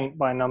kind of paint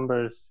by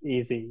numbers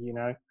easy, you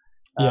know.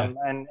 yeah,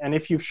 And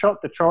if you've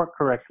shot the chart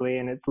correctly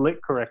and it's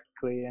lit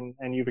correctly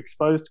and you've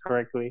exposed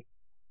correctly,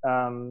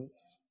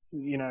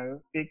 you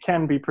know, it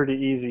can be pretty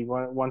easy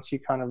once you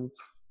kind of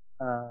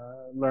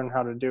learn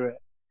how to do it.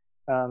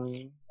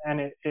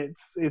 And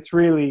it's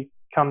really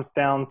comes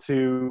down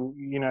to,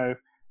 you know,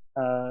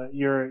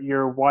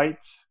 your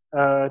white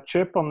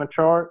chip on the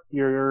chart,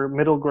 your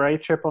middle gray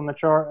chip on the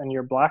chart, and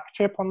your black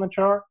chip on the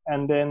chart,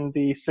 and then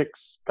the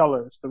 6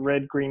 colors: the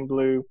red, green,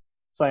 blue,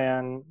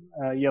 cyan,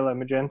 yellow,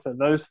 magenta.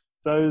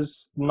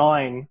 Those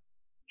 9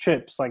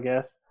 chips, I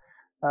guess,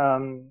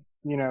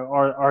 you know,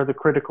 are the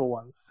critical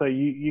ones. So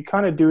you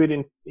kind of do it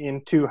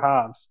in 2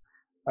 halves.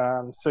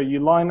 So you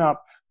line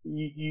up.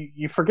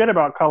 You forget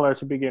about color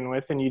to begin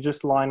with, and you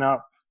just line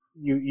up.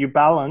 You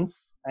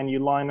balance and you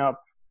line up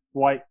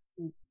white,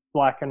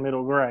 black, and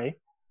middle gray.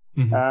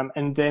 mm-hmm.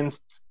 And then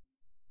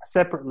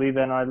separately,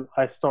 then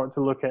I start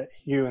to look at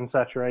hue and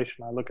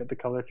saturation. I look at the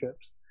color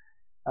chips.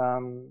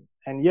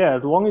 And yeah,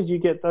 as long as you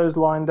get those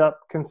lined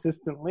up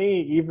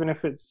consistently, even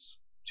if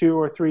it's 2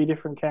 or 3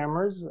 different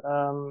cameras,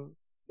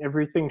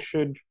 everything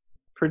should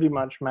pretty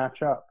much match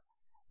up.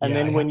 And Yeah,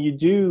 then when you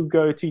do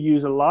go to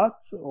use a LUT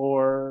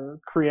or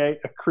create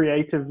a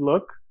creative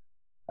look,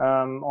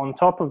 on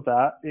top of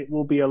that, it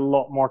will be a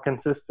lot more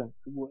consistent.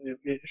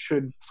 It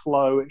should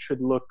flow. It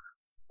should look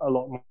a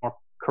lot more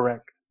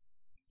correct.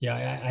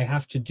 yeah, I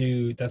have to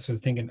do. That's what I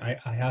was thinking.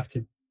 I have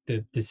to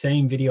the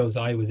same videos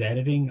I was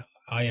editing.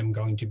 I am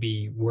going to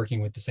be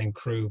working with the same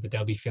crew, but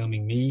they'll be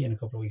filming me in a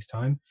couple of weeks'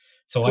 time.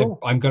 So Cool.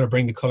 I'm going to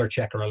bring the color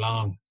checker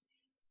along,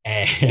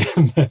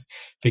 um,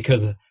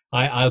 because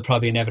I'll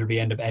probably inevitably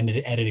end up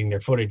editing their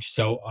footage.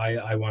 So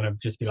I want to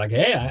just be like,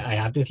 hey, I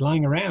have this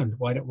lying around.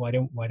 Why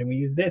don't we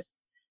use this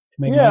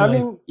to make my Yeah, I life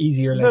mean,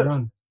 easier later the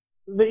on?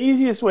 the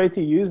easiest way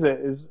to use it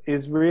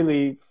is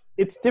really,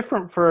 it's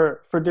different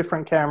for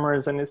different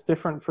cameras, and it's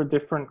different for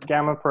different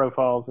gamma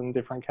profiles and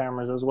different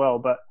cameras as well.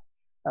 But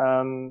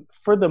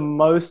for the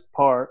most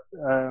part,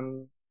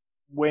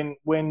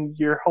 when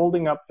you're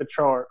holding up the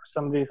chart,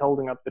 somebody's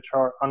holding up the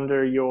chart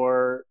under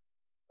your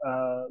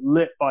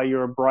lit by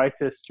your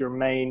brightest, your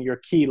main, your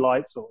key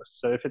light source.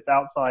 So if it's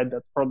outside,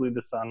 that's probably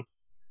the sun.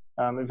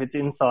 If it's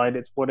inside,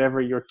 it's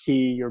whatever your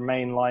key, your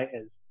main light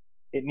is.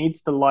 It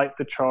needs to light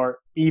the chart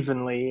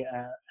evenly,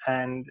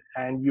 and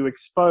you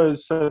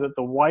expose so that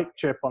the white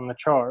chip on the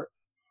chart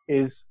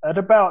is at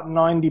about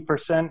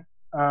 90%,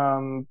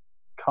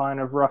 kind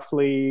of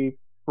roughly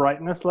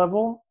brightness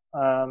level.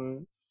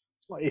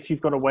 If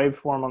you've got a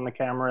waveform on the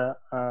camera,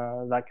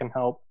 that can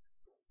help.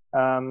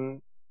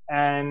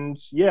 And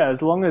yeah,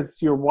 as long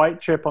as your white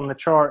chip on the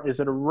chart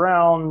is at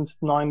around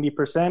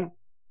 90%,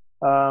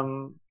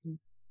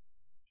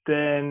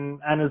 then,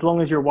 and as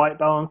long as you're white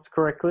balanced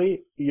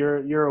correctly,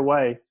 you're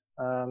away.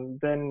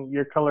 Then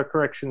your color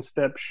correction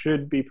steps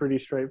should be pretty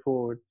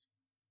straightforward.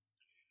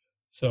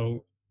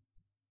 So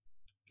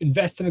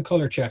invest in a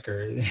color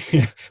checker.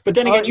 But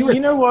then again, You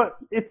know what?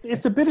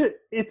 It's a bit of,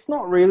 it's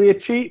not really a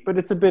cheat, but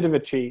it's a bit of a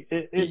cheat.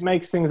 It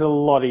makes things a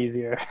lot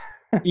easier.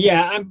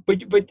 Yeah,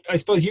 but I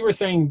suppose you were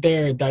saying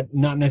there that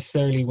not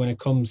necessarily when it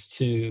comes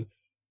to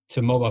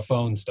mobile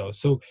phones though.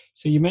 So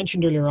you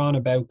mentioned earlier on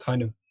about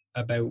kind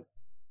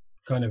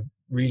of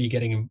really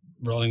getting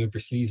rolling up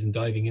your sleeves and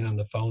diving in on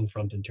the phone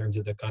front in terms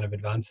of the kind of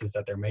advances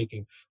that they're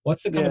making.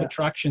 What's the kind of Yeah.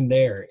 attraction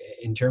there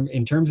in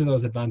terms of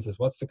those advances?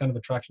 What's the kind of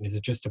attraction? Is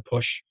it just to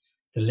push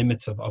the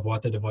limits of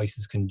what the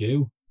devices can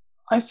do?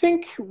 I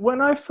think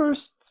when I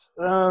first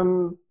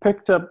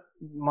picked up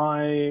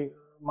my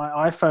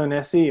iPhone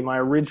SE, my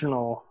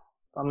original.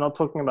 I'm not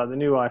talking about the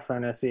new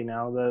iPhone SE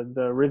now.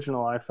 The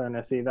original iPhone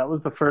SE. That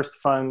was the first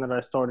phone that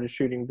I started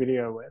shooting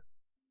video with.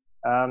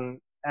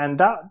 And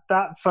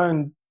that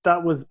phone,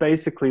 that was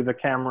basically the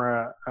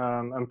camera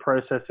and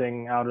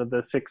processing out of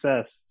the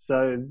 6S.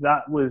 So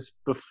that was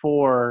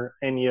before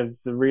any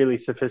of the really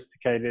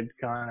sophisticated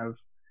kind of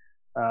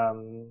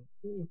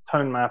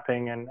tone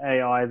mapping and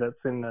AI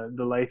that's in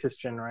the latest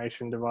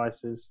generation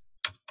devices.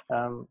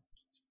 And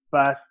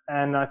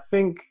I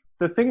think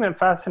the thing that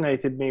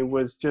fascinated me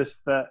was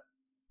just that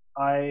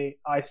I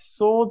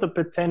saw the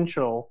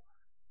potential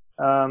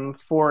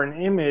for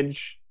an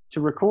image,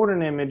 to record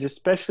an image,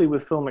 especially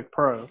with Filmic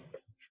Pro,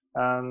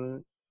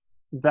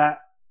 that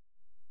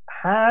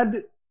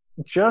had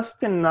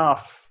just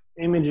enough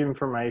image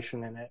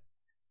information in it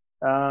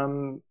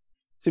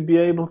to be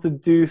able to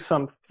do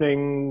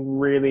something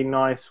really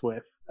nice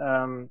with.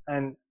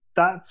 And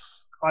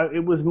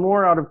it was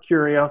more out of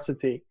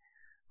curiosity.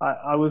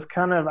 I was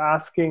kind of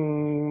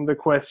asking the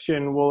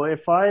question, well,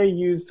 if I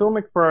use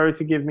Filmic Pro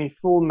to give me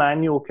full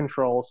manual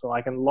control, so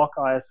I can lock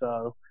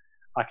ISO,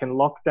 I can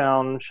lock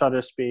down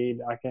shutter speed,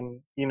 I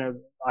can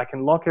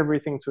lock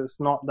everything so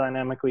it's not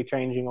dynamically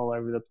changing all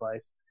over the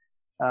place.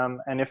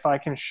 And if I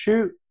can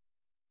shoot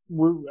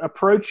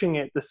approaching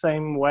it the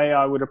same way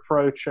I would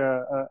approach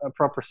a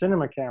proper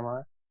cinema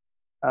camera,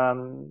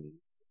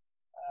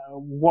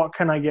 what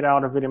can I get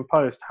out of it in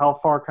post? How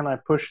far can I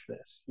push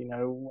this?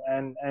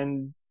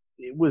 And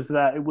it was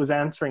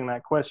answering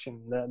that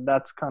question.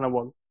 That's kind of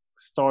what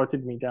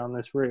started me down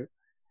this route.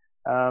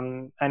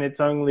 And it's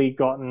only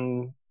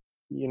gotten,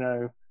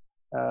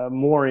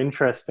 more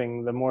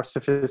interesting the more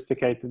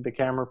sophisticated the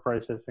camera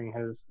processing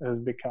has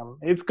become.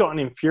 It's gotten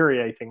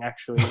infuriating,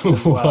 actually, as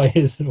well. Why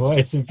is it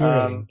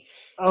infuriating?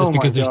 Just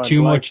because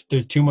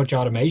there's too much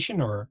automation,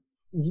 or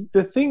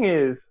the thing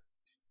is,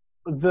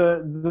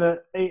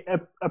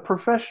 a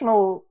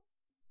professional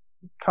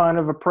kind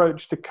of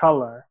approach to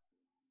color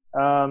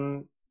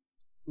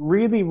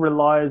really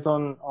relies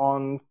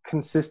on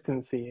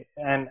consistency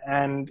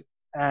and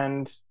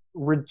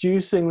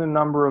reducing the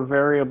number of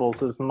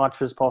variables as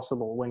much as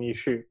possible when you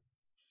shoot.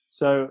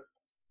 So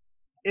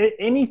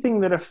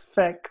anything that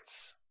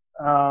affects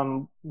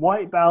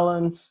white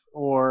balance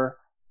or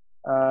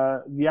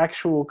the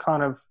actual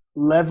kind of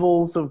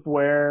levels of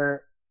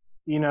where,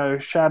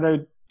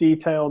 shadow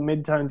detail,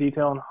 midtone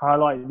detail, and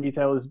highlight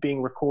detail is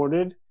being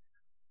recorded,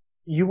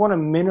 you want to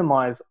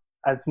minimize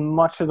as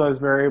much of those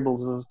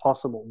variables as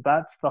possible.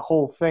 That's the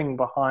whole thing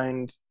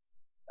behind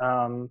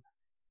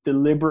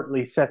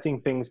deliberately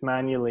setting things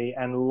manually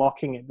and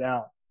locking it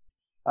down.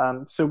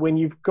 So when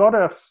you've got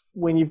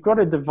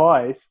a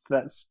device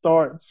that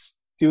starts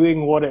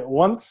doing what it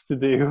wants to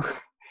do,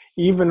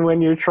 even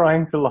when you're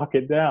trying to lock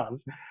it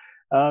down.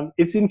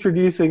 It's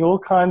introducing all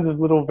kinds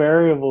of little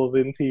variables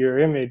into your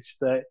image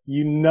that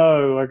you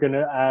know are going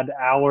to add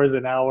hours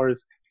and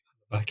hours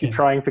to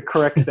trying to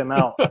correct them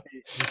out in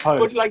post,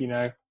 but like, you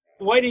know.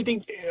 Why do you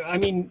think? I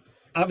mean,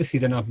 obviously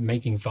they're not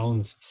making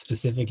phones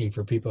specifically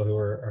for people who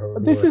are.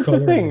 This is the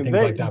thing.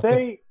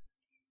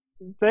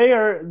 They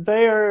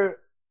are.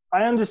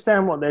 I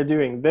understand what they're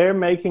doing. They're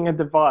making a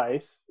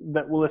device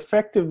that will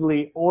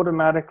effectively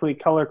automatically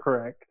color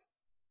correct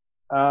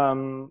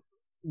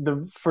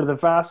for the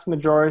vast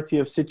majority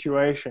of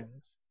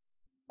situations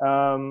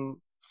for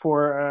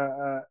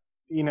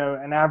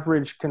an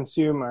average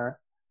consumer.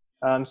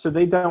 So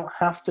they don't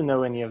have to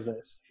know any of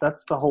this.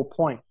 That's the whole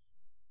point.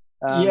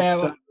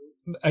 Well,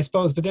 I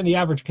suppose, but then the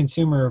average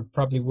consumer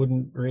probably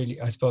wouldn't really.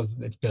 I suppose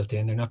it's built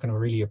in. They're not going to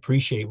really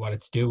appreciate what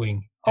it's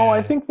doing. Oh,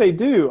 I think they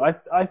do. I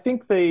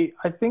think they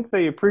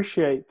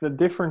appreciate the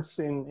difference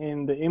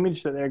in the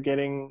image that they're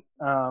getting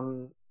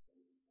out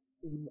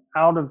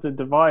of the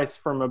device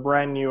from a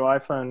brand new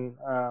iPhone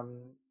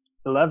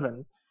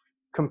 11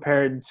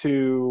 compared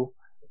to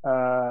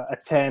a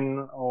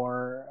 10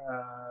 or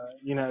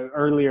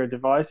earlier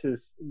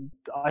devices.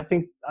 I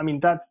mean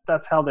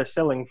that's how they're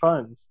selling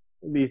phones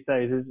these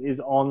days is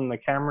on the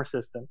camera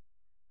system,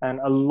 and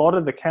a lot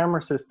of the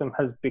camera system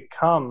has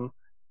become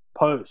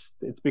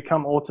post. It's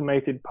become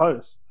automated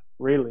post.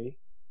 Really,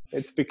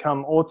 it's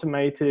become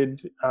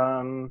automated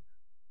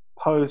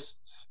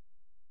post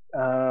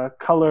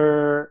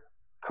color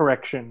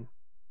correction.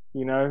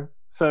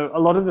 So a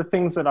lot of the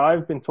things that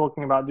I've been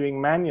talking about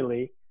doing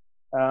manually,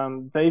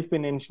 they've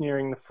been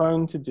engineering the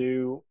phone to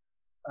do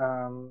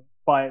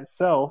by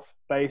itself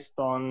based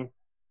on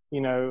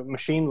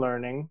machine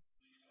learning.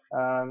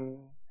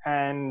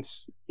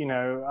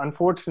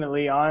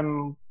 Unfortunately,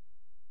 I'm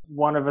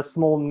one of a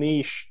small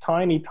niche,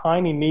 tiny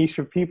niche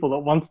of people that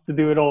wants to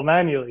do it all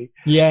manually.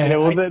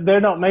 Yeah. They're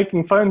not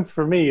making phones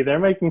for me. They're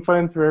making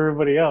phones for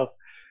everybody else.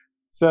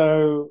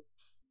 So,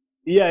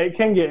 yeah, it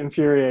can get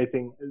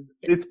infuriating.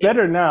 It's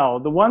better now.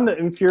 The one that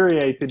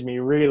infuriated me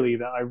really,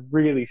 that I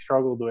really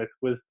struggled with,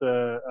 was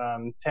the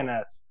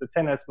XS, the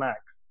XS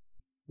Max.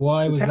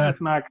 Why was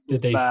that? Max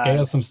did they bad.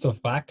 Scale some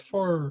stuff back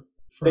for?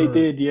 They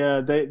did,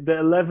 yeah. The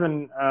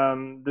 11,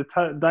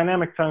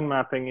 dynamic tone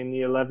mapping in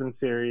the 11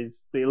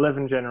 series, the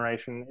 11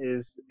 generation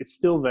it's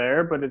still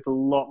there, but it's a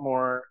lot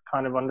more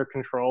kind of under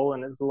control,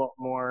 and it's a lot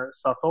more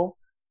subtle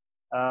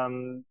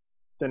than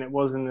it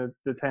was in the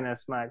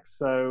XS Max.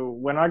 So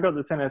when I got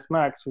the XS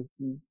Max,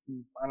 and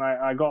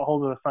I got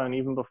hold of the phone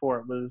even before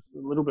it was,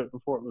 a little bit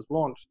before it was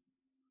launched,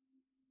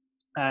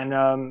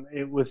 and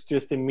it was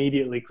just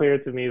immediately clear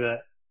to me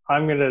that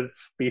I'm going to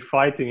be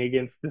fighting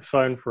against this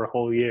phone for a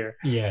whole year.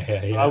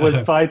 Yeah. I was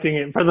fighting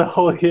it for the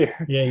whole year.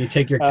 Yeah, you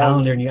take your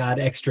calendar and you add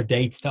extra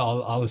dates to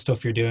all the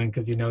stuff you're doing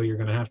because you're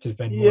going to have to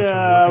spend more time.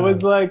 Yeah, I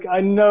was like,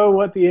 I know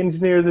what the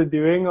engineers are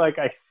doing. Like,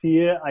 I see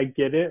it, I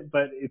get it,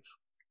 but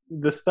it's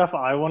the stuff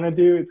I want to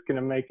do. It's going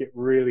to make it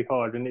really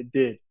hard, and it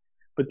did.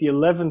 But the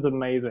 11's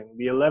amazing.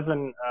 The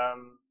 11,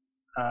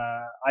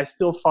 I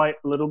still fight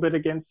a little bit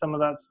against some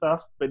of that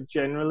stuff, but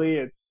generally,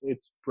 it's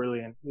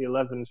brilliant. The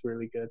 11's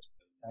really good.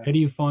 How do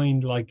you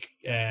find like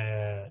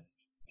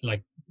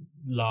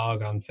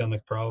log on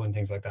Filmic Pro and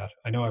things like that?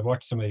 I know I've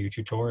watched some of your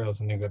tutorials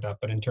and things like that,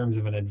 but in terms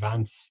of an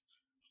advance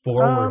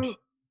forward,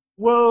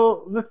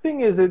 well, the thing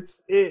is,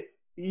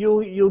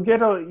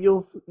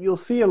 you'll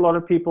see a lot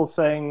of people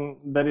saying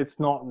that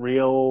it's not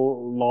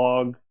real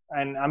log,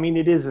 and I mean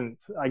it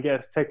isn't, I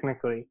guess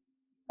technically,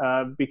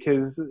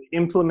 because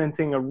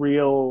implementing a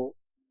real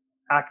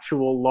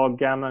actual log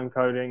gamma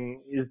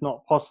encoding is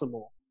not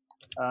possible.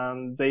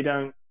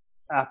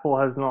 Apple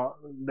has not.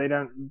 They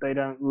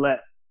don't let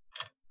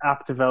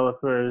app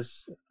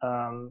developers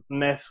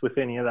mess with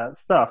any of that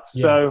stuff.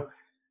 Yeah.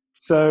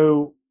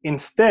 So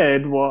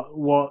instead,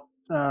 what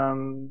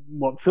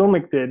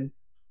Filmic did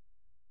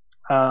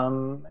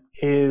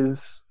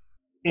is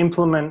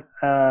implement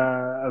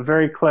a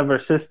very clever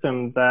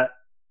system that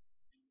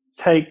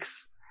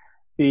takes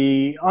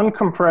the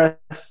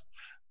uncompressed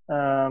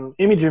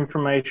image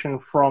information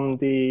from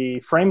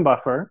the frame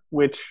buffer,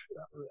 which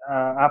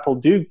Apple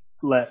do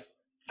let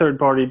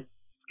third-party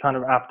kind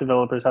of app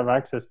developers have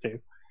access to,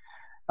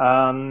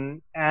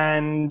 and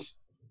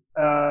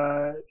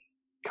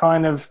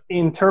kind of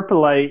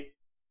interpolate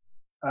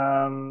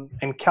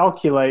and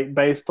calculate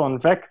based on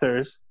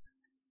vectors,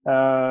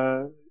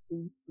 kind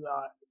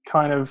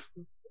of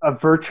a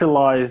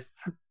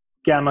virtualized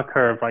gamma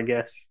curve, I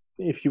guess,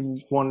 if you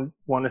want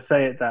to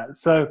say it that.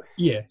 So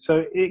yeah.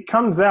 So it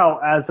comes out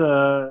as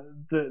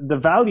the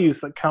values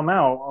that come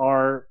out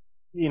are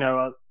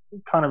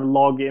kind of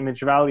log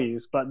image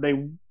values, but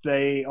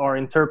they are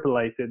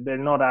interpolated. They're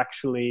not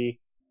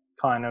actually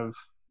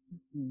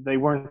they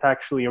weren't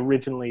actually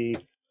originally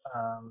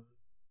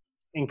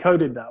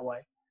encoded that way.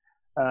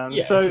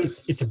 So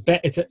it's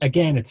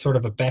sort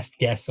of a best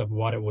guess of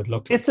what it would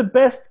look like. It's a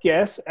best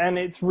guess, and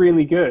it's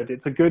really good.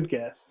 It's a good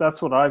guess.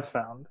 That's what I've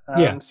found.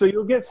 So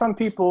you'll get some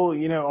people,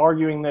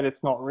 arguing that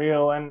it's not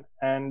real and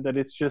that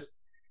it's just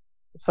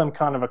some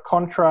kind of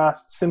a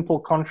simple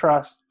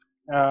contrast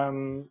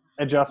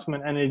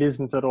adjustment, and it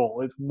isn't at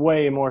all. It's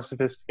way more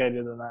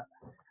sophisticated than that.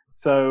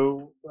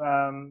 So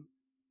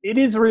it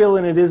is real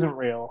and it isn't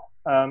real.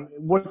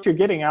 What you're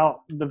getting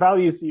out, the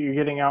values that you're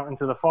getting out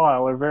into the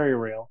file are very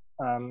real.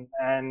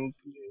 And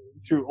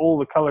through all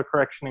the color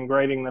correction and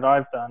grading that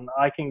I've done,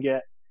 I can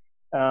get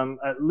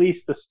at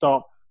least a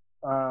stop,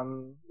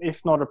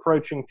 if not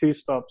approaching 2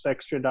 stops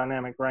extra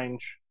dynamic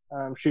range,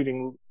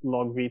 shooting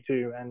log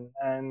V2,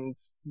 and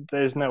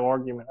there's no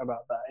argument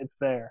about that. It's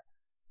there.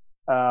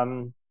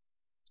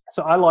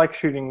 So I like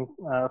shooting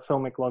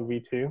Filmic log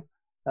V2.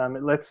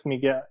 It lets me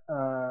get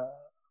a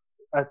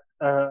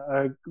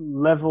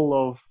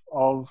level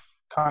of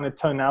kind of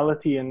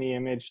tonality in the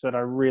image that I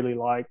really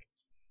like.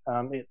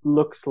 It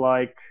looks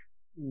like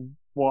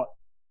what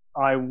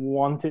I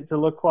want it to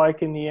look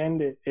like in the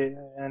end.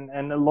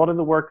 And a lot of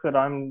the work that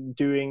I'm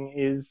doing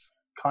is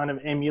kind of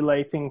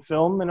emulating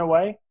film in a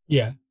way.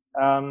 Yeah.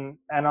 And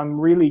I'm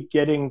really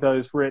getting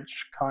those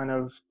rich kind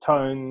of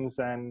tones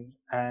and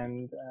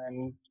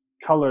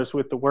colors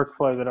with the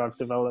workflow that I've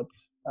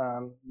developed,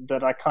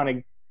 that I kind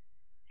of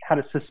had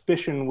a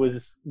suspicion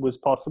was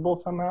possible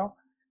somehow.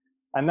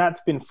 And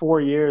that's been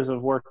 4 years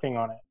of working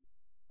on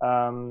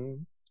it.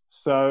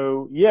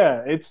 So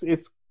yeah, it's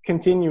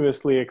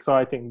continuously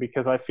exciting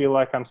because I feel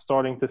like I'm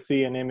starting to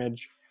see an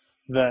image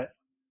that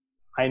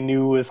I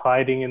knew was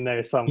hiding in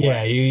there somewhere.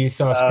 Yeah, you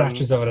saw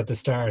scratches of it at the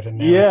start, and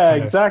now yeah,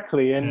 it's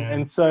exactly.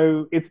 And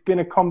so it's been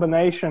a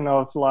combination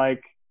of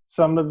like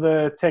some of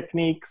the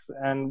techniques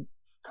and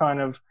kind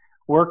of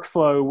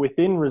workflow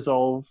within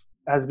Resolve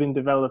has been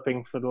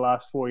developing for the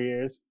last 4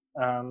 years,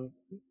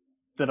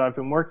 that I've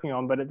been working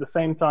on. But at the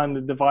same time,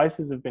 the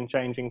devices have been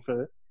changing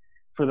for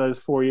those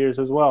 4 years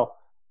as well.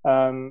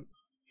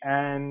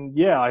 And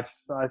yeah, I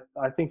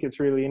think it's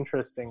really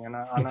interesting, and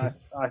I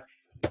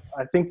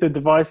think the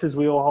devices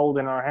we all hold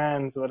in our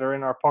hands that are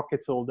in our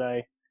pockets all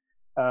day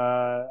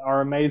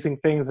are amazing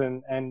things.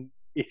 And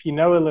if you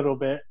know a little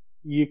bit,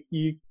 you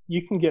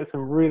can get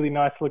some really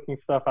nice looking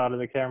stuff out of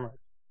the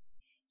cameras.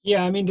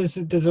 Yeah, I mean,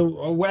 there's a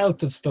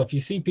wealth of stuff.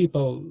 You see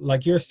people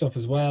like your stuff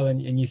as well,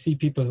 and you see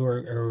people who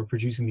are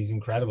producing these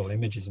incredible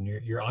images, and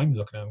I'm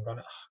looking at them going,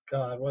 oh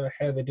God,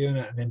 how are they doing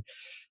that? And then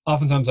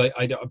oftentimes I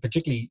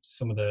particularly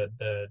some of the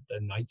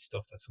night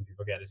stuff that some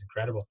people get is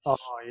incredible. Oh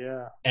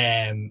yeah.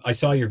 I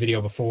saw your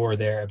video before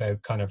there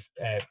about kind of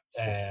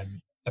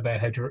about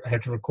how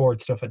to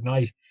record stuff at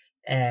night,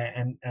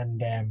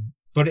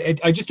 but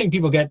I just think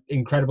people get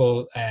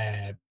incredible.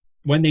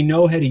 When they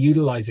know how to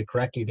utilize it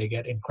correctly, they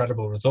get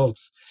incredible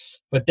results.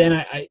 But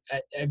then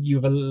you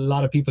have a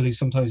lot of people who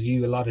sometimes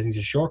view a lot of things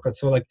as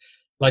shortcuts. So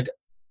like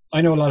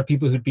I know a lot of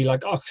people who'd be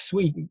like, oh,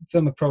 sweet,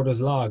 Filmic Pro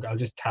does log. I'll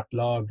just tap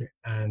log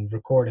and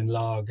record in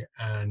log,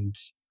 and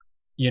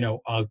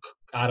I'll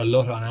add a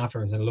LUT on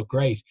afterwards and it'll look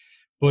great.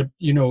 But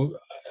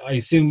I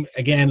assume,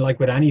 again, like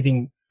with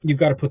anything, you've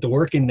got to put the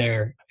work in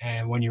there,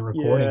 and when you're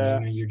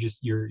recording,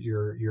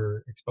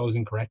 you're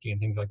exposing correctly and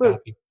things like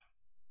that.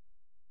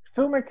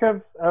 Filmic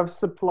have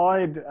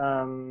supplied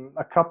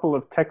a couple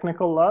of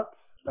technical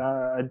LUTs,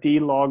 a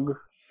D-Log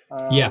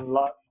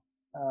LUT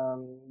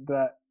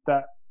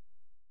that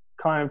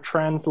kind of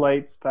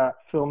translates that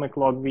Filmic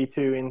log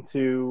V2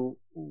 into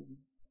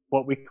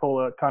what we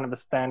call a kind of a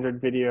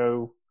standard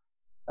video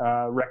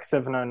Rec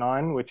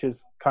 709, which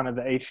is kind of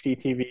the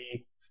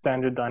HDTV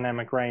standard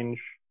dynamic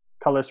range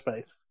color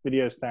space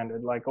video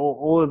standard. Like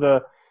all of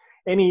the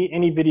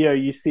any video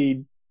you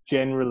see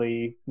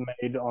generally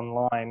made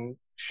online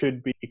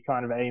should be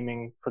kind of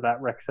aiming for that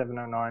Rec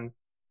 709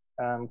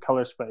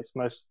 color space.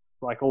 Most,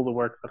 like all the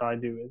work that I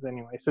do is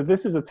anyway. So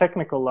this is a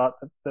technical LUT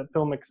that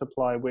Filmic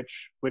supply,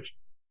 which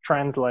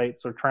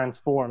translates or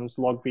transforms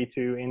log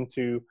V2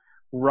 into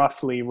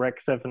roughly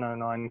Rec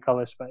 709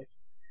 color space.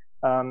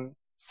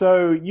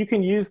 So you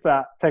can use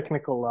that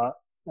technical LUT,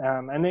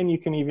 and then you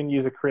can even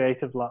use a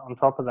creative LUT on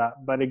top of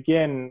that. But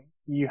again,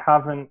 you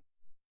haven't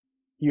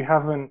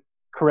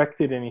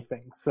corrected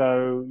anything,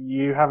 so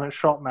you haven't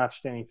shot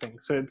matched anything,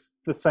 so it's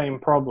the same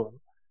problem.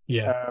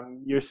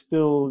 You're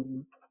still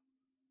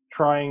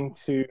trying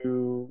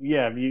to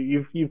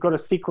you've got a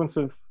sequence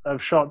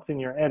of shots in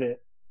your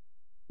edit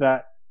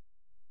that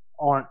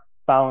aren't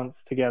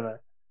balanced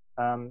together,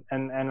 and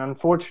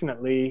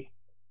unfortunately,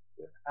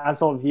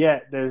 as of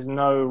yet, there's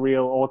no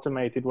real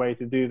automated way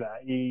to do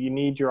that. You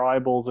need your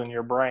eyeballs and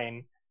your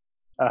brain,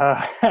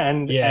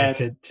 and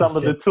some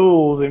of the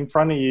tools in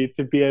front of you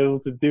to be able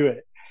to do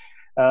it.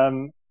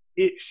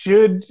 It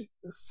should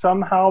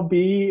somehow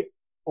be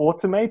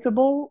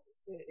automatable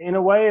in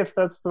a way, if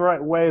that's the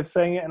right way of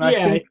saying it. And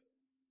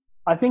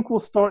I think we'll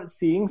start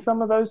seeing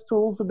some of those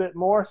tools a bit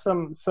more.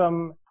 Some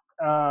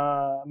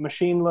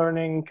machine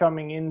learning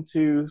coming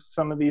into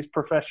some of these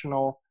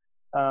professional,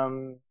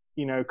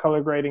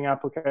 color grading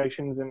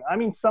applications. And I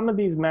mean, some of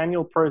these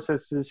manual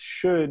processes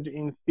should,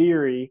 in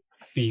theory,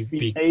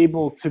 be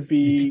able to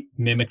be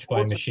mimicked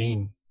by a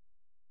machine.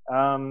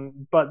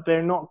 But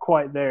they're not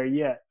quite there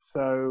yet.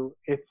 So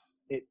it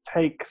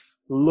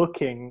takes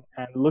looking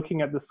at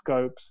the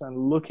scopes and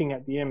looking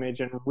at the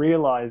image and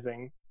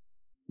realizing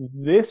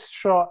this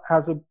shot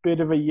has a bit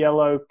of a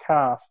yellow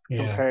cast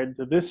Yeah. compared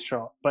to this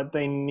shot, but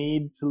they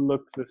need to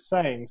look the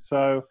same.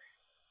 So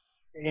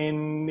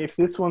if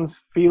this one's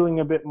feeling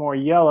a bit more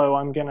yellow,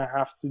 I'm going to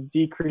have to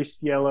decrease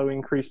the yellow,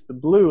 increase the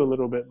blue a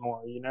little bit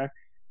more, you know?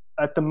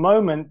 At the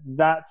moment,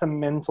 that's a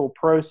mental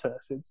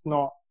process. It's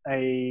not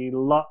a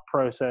LUT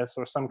process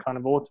or some kind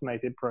of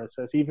automated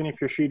process. Even if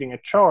you're shooting a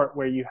chart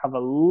where you have a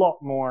lot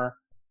more,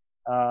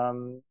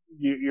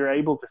 you're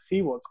able to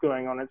see what's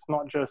going on. It's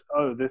not just,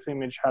 oh, this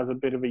image has a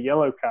bit of a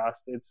yellow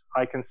cast. It's,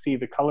 I can see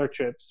the color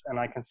chips and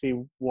I can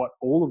see what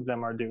all of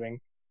them are doing.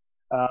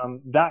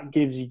 That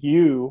gives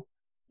you,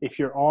 if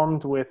you're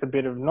armed with a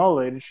bit of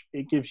knowledge,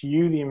 it gives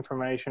you the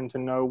information to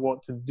know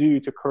what to do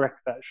to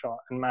correct that shot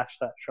and match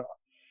that shot.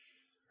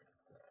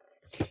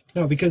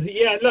 No, because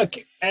yeah, look,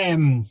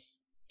 I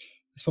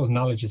suppose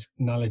knowledge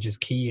is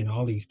key in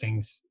all these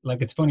things.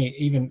 Like, it's funny,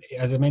 even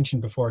as I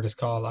mentioned before this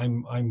call,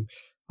 I'm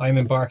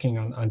embarking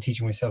on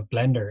teaching myself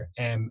Blender,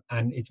 and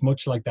it's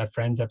much like that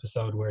Friends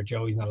episode where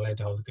Joey's not allowed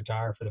to hold the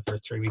guitar for the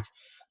first 3 weeks.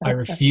 I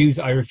refuse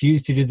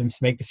to do them, to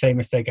make the same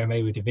mistake I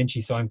made with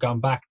DaVinci. So I've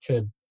gone back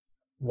to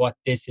what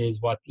this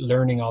is, what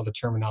learning all the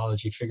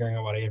terminology, figuring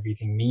out what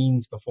everything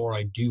means before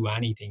I do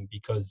anything,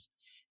 because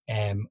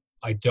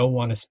I don't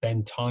want to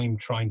spend time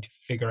trying to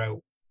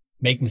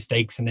make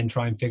mistakes and then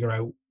try and figure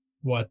out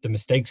what the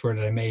mistakes were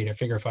that I made. I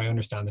figure if I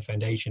understand the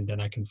foundation,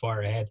 then I can fire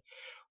ahead.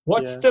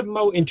 What's the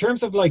in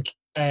terms of like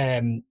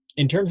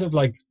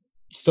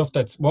stuff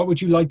that's, what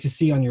would you like to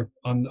see on your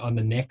on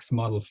the next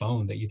model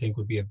phone that you think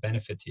would be of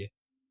benefit to you?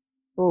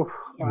 Oh,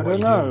 I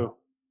don't know.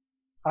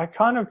 I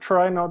kind of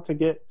try not to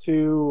get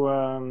too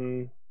I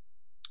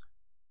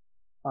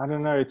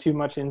don't know, too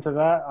much into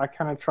that. I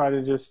kind of try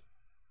to just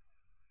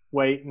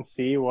wait and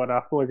see what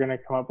Apple are going to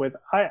come up with.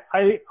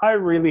 I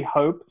really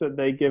hope that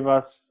they give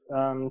us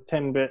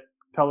 10-bit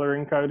color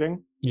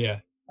encoding. Yeah.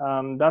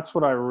 That's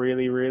what I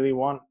really, really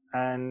want.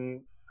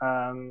 And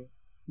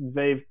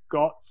they've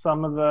got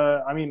some of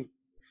the, I mean,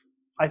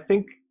 I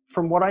think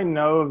from what I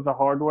know of the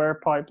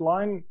hardware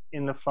pipeline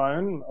in the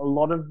phone, a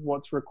lot of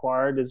what's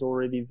required is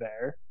already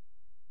there.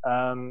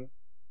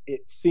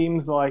 It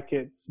seems like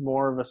it's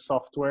more of a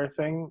software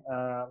thing,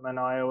 an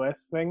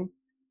iOS thing.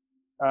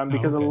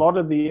 Because a lot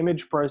of the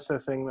image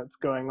processing that's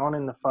going on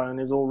in the phone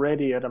is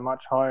already at a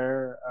much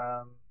higher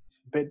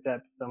bit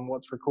depth than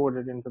what's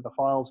recorded into the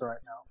files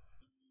right now.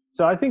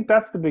 So I think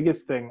that's the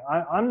biggest thing.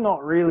 I'm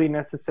not really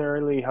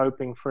necessarily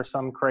hoping for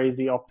some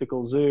crazy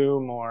optical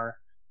zoom or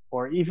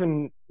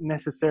even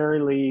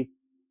necessarily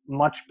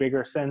much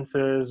bigger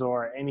sensors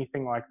or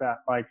anything like that.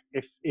 Like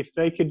if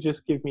they could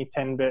just give me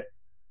 10-bit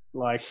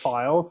like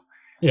files,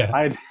 yeah,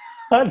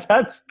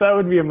 that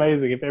would be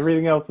amazing. If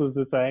everything else was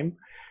the same.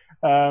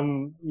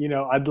 You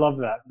know, I'd love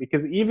that,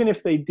 because even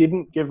if they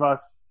didn't give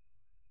us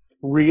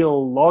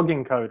real log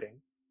encoding,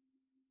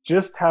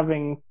 just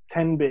having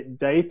 10-bit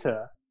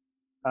data,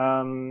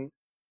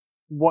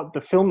 what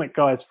the Filmic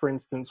guys, for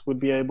instance, would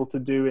be able to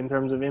do in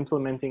terms of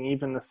implementing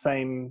even the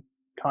same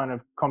kind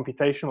of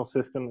computational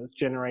system that's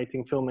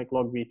generating Filmic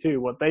log v2,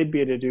 what they'd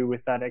be able to do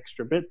with that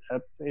extra bit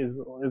depth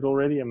is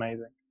already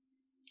amazing.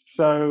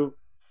 So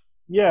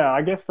yeah,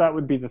 I guess that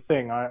would be the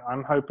thing.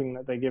 I'm hoping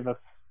that they give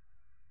us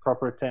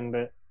proper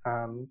 10-bit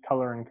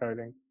color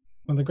encoding.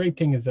 Well, the great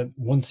thing is that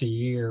once a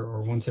year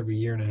or once every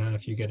year and a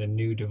half, you get a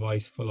new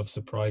device full of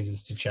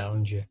surprises to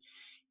challenge you.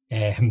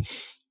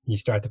 You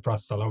start the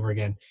process all over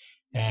again.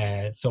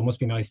 So it must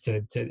be nice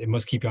to it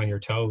must keep you on your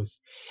toes.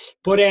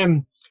 But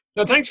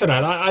no, thanks for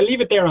that. I'll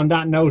leave it there on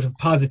that note of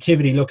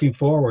positivity looking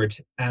forward,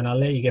 and I'll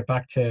let you get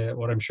back to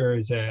what I'm sure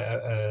is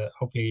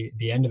hopefully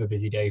the end of a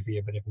busy day for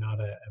you, but if not,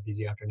 a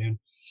busy afternoon.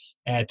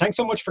 Thanks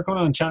so much for coming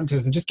on and chatting to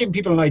us and just giving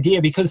people an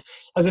idea, because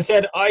as I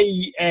said,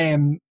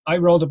 I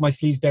rolled up my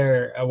sleeves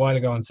there a while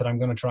ago and said I'm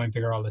going to try and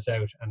figure all this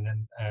out, and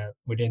then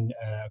within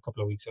a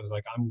couple of weeks I was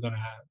like, I'm going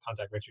to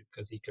contact Richard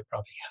because he could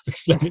probably help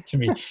explain it to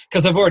me,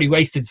 because I've already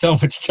wasted so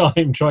much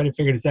time trying to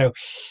figure this out.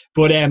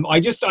 But I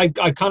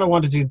kind of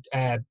wanted to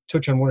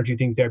touch on one or two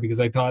things there, because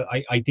I thought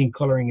I think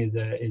coloring is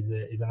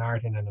an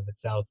art in and of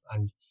itself,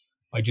 and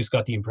I just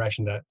got the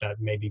impression that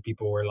maybe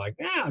people were like,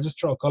 I'll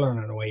just throw color in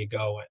and away you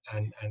go,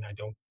 and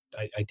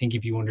I think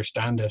if you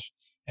understand it,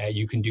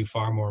 you can do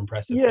far more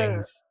impressive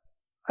things.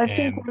 I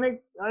think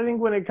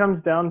when it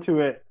comes down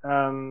to it,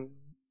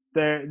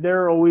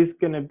 there are always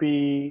going to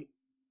be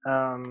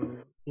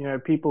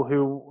people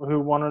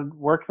who want to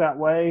work that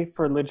way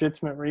for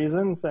legitimate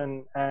reasons,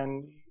 and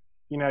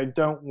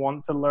don't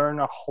want to learn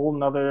a whole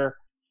nother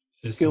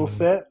skill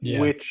set,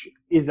 which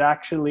is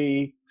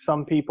actually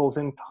some people's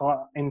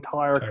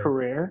entire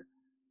career.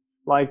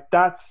 Like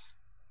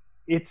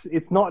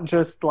it's not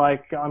just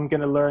like I'm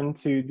going to learn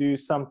to do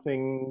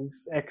something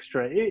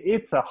extra.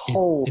 It's a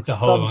whole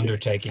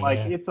undertaking. Like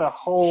it's a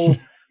whole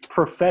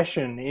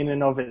profession in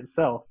and of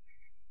itself.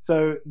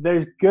 So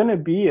there's going to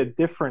be a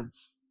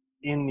difference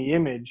in the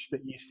image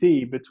that you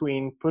see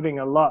between putting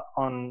a LUT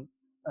on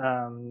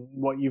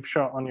what you've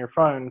shot on your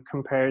phone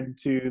compared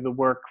to the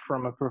work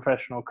from a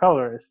professional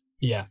colorist.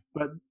 Yeah.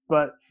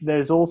 But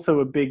there's also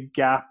a big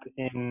gap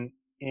in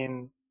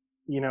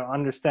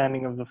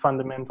understanding of the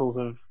fundamentals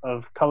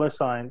of color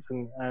science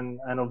and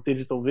of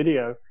digital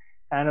video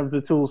and of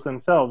the tools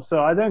themselves.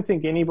 So I don't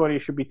think anybody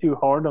should be too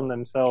hard on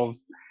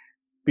themselves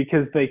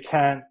because they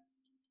can't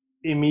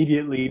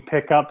immediately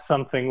pick up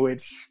something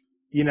which,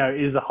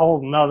 is a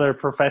whole nother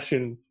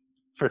profession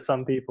for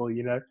some people,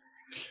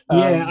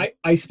 Yeah,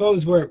 I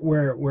suppose what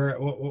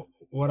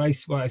I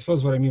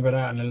suppose what I mean by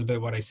that, and a little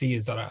bit what I see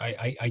is that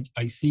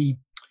I see.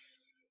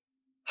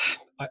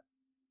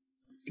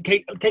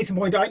 Case in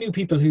point, I knew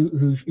people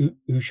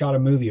who shot a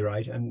movie,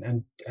 right,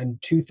 and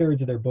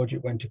 2/3 of their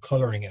budget went to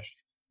coloring it,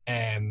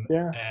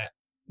 Yeah.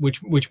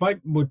 Which would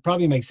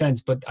probably make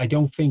sense, but I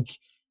don't think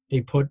they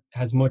put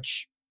as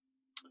much.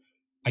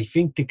 I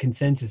think the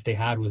consensus they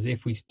had was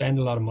if we spend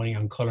a lot of money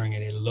on coloring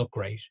it, it'll look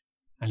great,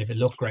 and if it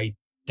looked great,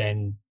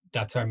 then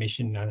that's our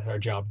mission, that's our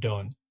job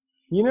done.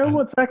 And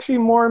What's actually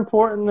more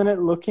important than it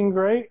looking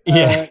great?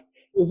 yeah,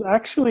 Is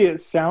actually it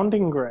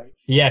sounding great.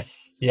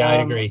 yes, yeah, I'd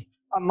Um, agree.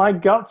 my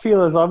gut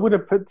feel is I would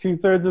have put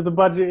 2/3 of the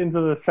budget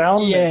into the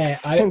sound Yeah,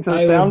 mix, into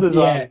the sound would.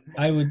 Yeah, design.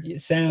 I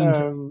would sound.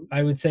 Um,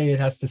 I would say it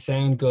has to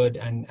sound good,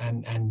 and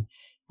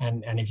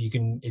if you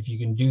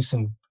can do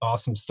some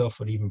awesome stuff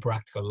with even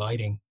practical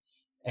lighting,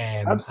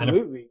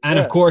 Absolutely, and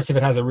of yeah. course, if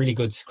it has a really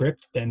good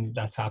script, then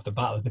that's half the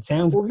battle.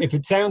 Well, If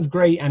it sounds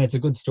great and it's a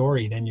good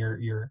story, then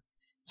you're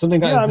something.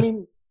 yeah, I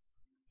mean,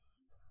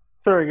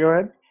 sorry, go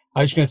ahead.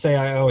 I was just going to say,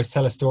 I always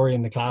tell a story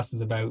in the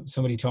classes about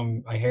somebody told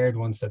me, I heard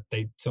once that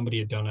somebody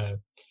had done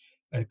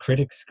a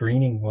critic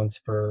screening once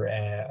for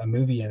a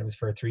movie, and it was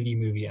for a 3D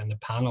movie, and the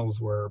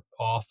panels were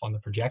off on the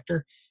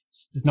projector.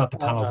 It's not the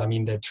panels, I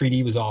mean the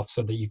 3D was off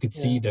so that you could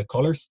see the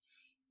colors.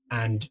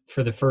 And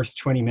for the first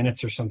 20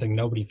 minutes or something,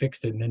 nobody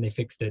fixed it, and then they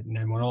fixed it. And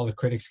then when all the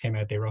critics came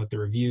out, they wrote the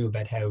review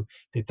about how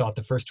they thought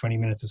the first 20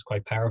 minutes was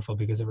quite powerful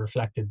because it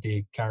reflected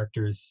the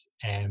characters'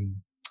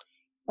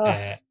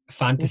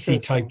 fantasy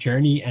type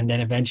journey, and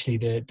then eventually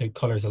the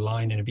colors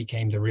aligned and it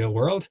became the real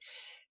world.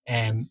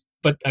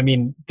 But I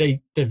mean,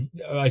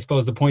 I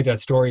suppose the point of that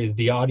story is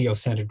the audio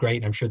sounded great,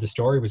 and I'm sure the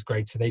story was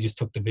great, so they just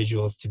took the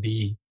visuals to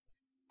be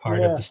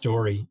part of the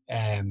story.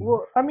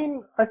 Well, I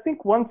mean, I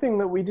think one thing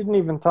that we didn't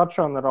even touch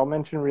on that I'll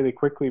mention really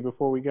quickly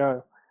before we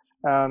go,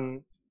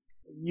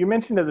 you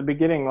mentioned at the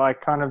beginning,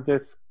 like kind of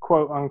this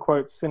quote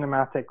unquote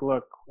cinematic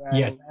look. And,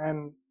 yes.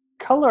 And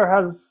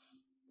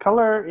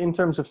color in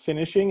terms of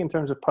finishing, in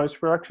terms of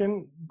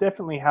post-production,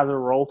 definitely has a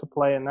role to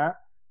play in that.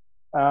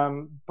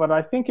 But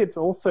I think it's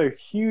also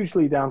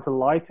hugely down to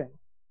lighting.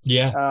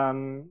 Yeah.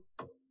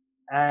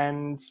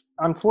 And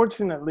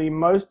unfortunately,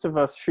 most of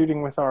us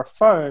shooting with our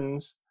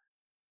phones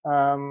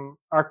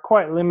are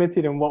quite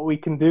limited in what we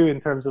can do in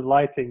terms of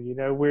lighting.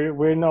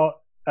 We're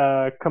not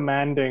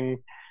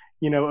commanding,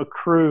 a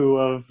crew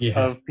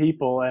of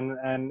people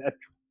and a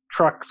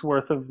truck's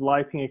worth of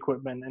lighting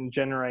equipment and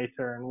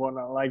generator and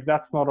whatnot. Like,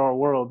 that's not our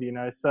world,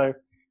 So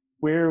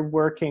we're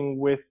working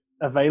with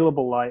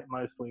available light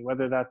mostly,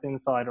 whether that's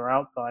inside or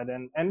outside,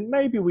 and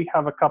maybe we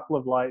have a couple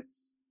of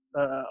lights,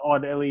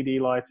 odd LED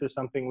lights or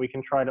something we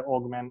can try to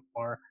augment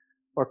or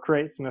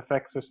create some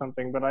effects or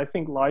something. But I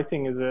think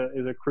lighting is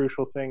a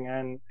crucial thing,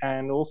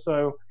 and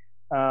also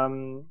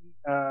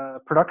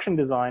production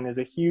design is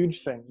a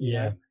huge thing.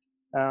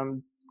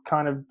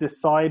 Kind of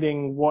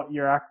deciding what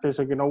your actors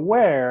are going to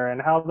wear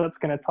and how that's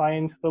going to tie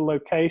into the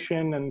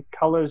location and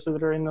colors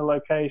that are in the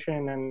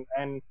location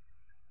and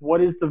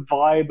what is the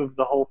vibe of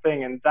the whole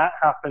thing. And that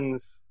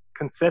happens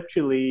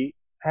conceptually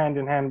hand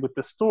in hand with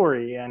the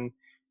story, and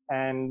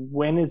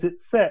when is it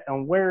set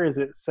and where is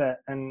it set,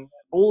 and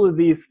all of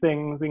these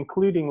things,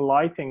 including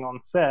lighting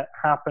on set,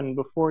 happen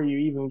before you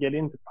even get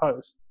into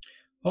post.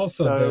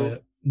 Also,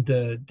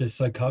 the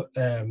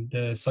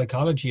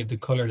psychology of the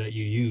color that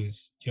you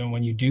use.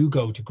 When you do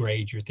go to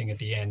grade your thing at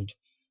the end,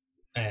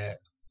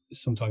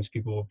 sometimes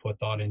people will put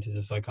thought into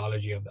the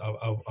psychology of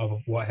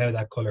how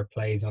that color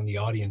plays on the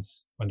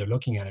audience when they're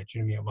looking at it. Do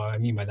you know what I mean? What I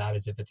mean by that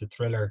is, if it's a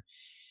thriller,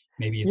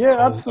 maybe it's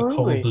a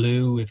cold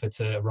blue. If it's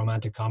a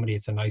romantic comedy,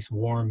 it's a nice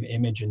warm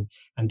image, and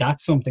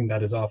that's something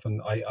that is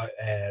often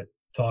I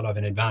thought of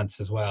in advance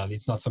as well.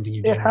 It's not something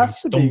you generally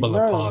stumble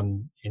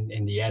upon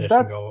in the edit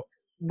and go.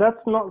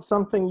 That's not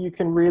something you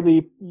can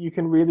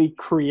really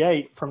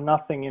create from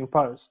nothing in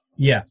post.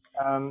 Yeah.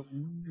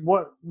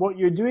 What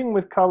you're doing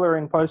with color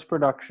in post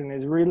production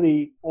is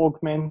really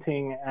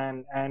augmenting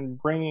and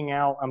bringing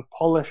out and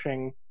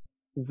polishing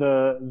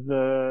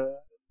the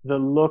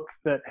look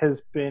that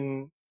has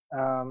been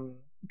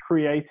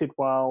created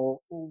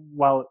while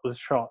it was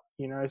shot.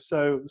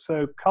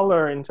 So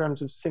color in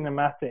terms of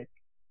cinematic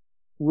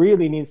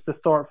really needs to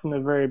start from the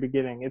very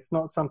beginning. It's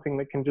not something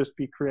that can just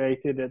be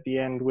created at the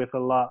end with a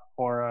LUT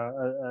or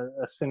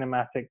a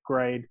cinematic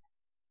grade.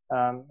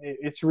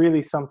 It's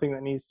really something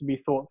that needs to be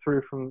thought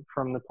through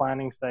from the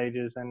planning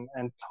stages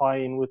and tie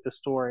in with the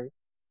story.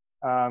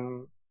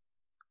 So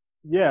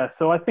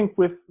I think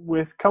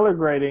with color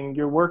grading,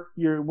 you're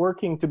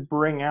working to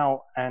bring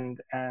out and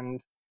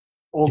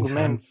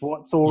augment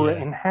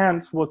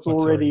enhance what's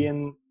already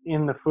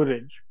in the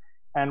footage.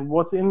 And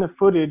what's in the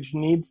footage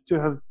needs to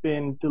have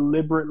been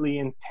deliberately,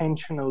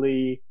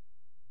 intentionally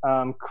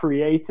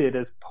created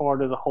as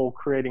part of the whole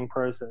creating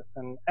process.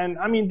 And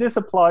I mean, this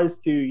applies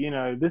to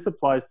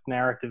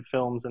narrative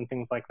films and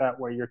things like that,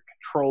 where you're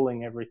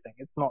controlling everything.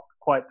 It's not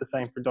quite the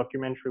same for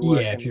documentary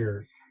work. Yeah,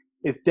 and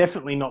it's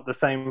definitely not the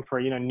same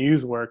for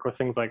news work or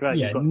things like that.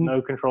 Yeah, you've got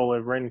no control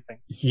over anything.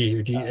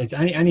 Yeah, it's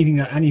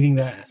anything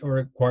that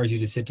requires you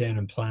to sit down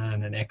and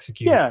plan and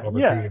execute over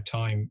a period of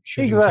time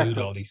should include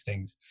all these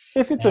things.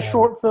 If it's a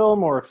short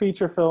film or a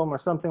feature film or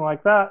something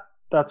like that,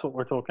 that's what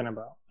we're talking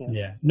about.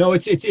 Yeah. No,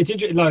 it's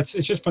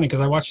just funny because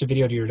I watched a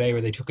video the other day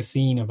where they took a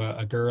scene of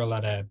a girl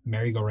at a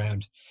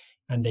merry-go-round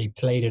and they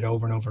played it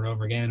over and over and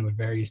over again with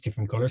various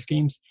different color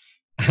schemes.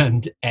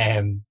 And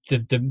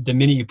the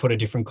minute you put a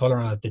different color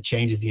on it, that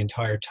changes the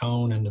entire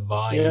tone and the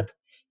vibe. Yeah.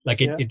 Like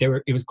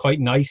it was quite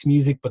nice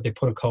music, but they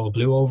put a cold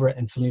blue over it,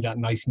 and suddenly that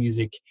nice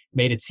music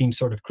made it seem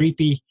sort of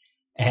creepy.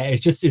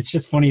 It's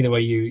just funny the way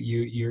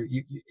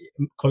you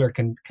color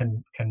can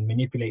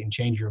manipulate and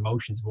change your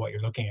emotions of what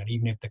you're looking at,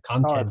 even if the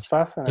content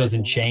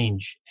doesn't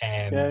change.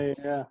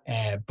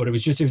 But it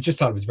was just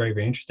thought it was very,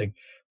 very interesting.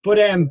 But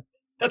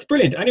that's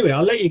brilliant. Anyway,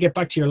 I'll let you get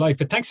back to your life,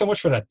 but thanks so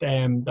much for that.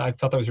 I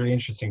thought that was really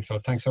interesting. So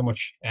thanks so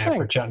much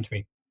for chatting to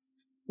me.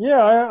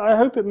 Yeah, I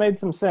hope it made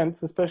some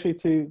sense, especially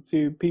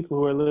to people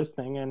who are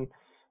listening. And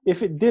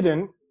if it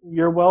didn't,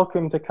 you're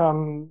welcome to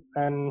come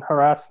and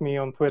harass me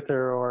on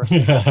Twitter or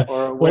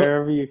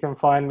wherever you can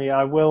find me.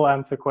 I will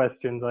answer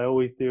questions. I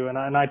always do. And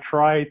I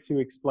try to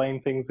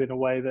explain things in a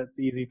way that's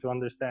easy to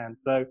understand.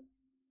 So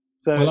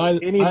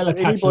I'll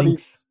attach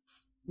links.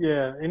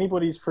 Yeah,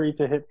 anybody's free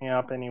to hit me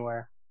up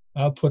anywhere.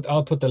 I'll put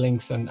the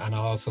links and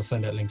I'll also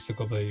send out links to a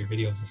couple of your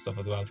videos and stuff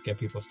as well to get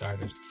people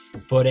started.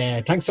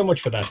 But thanks so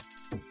much for that.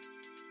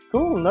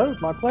 Cool. No,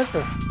 my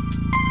pleasure.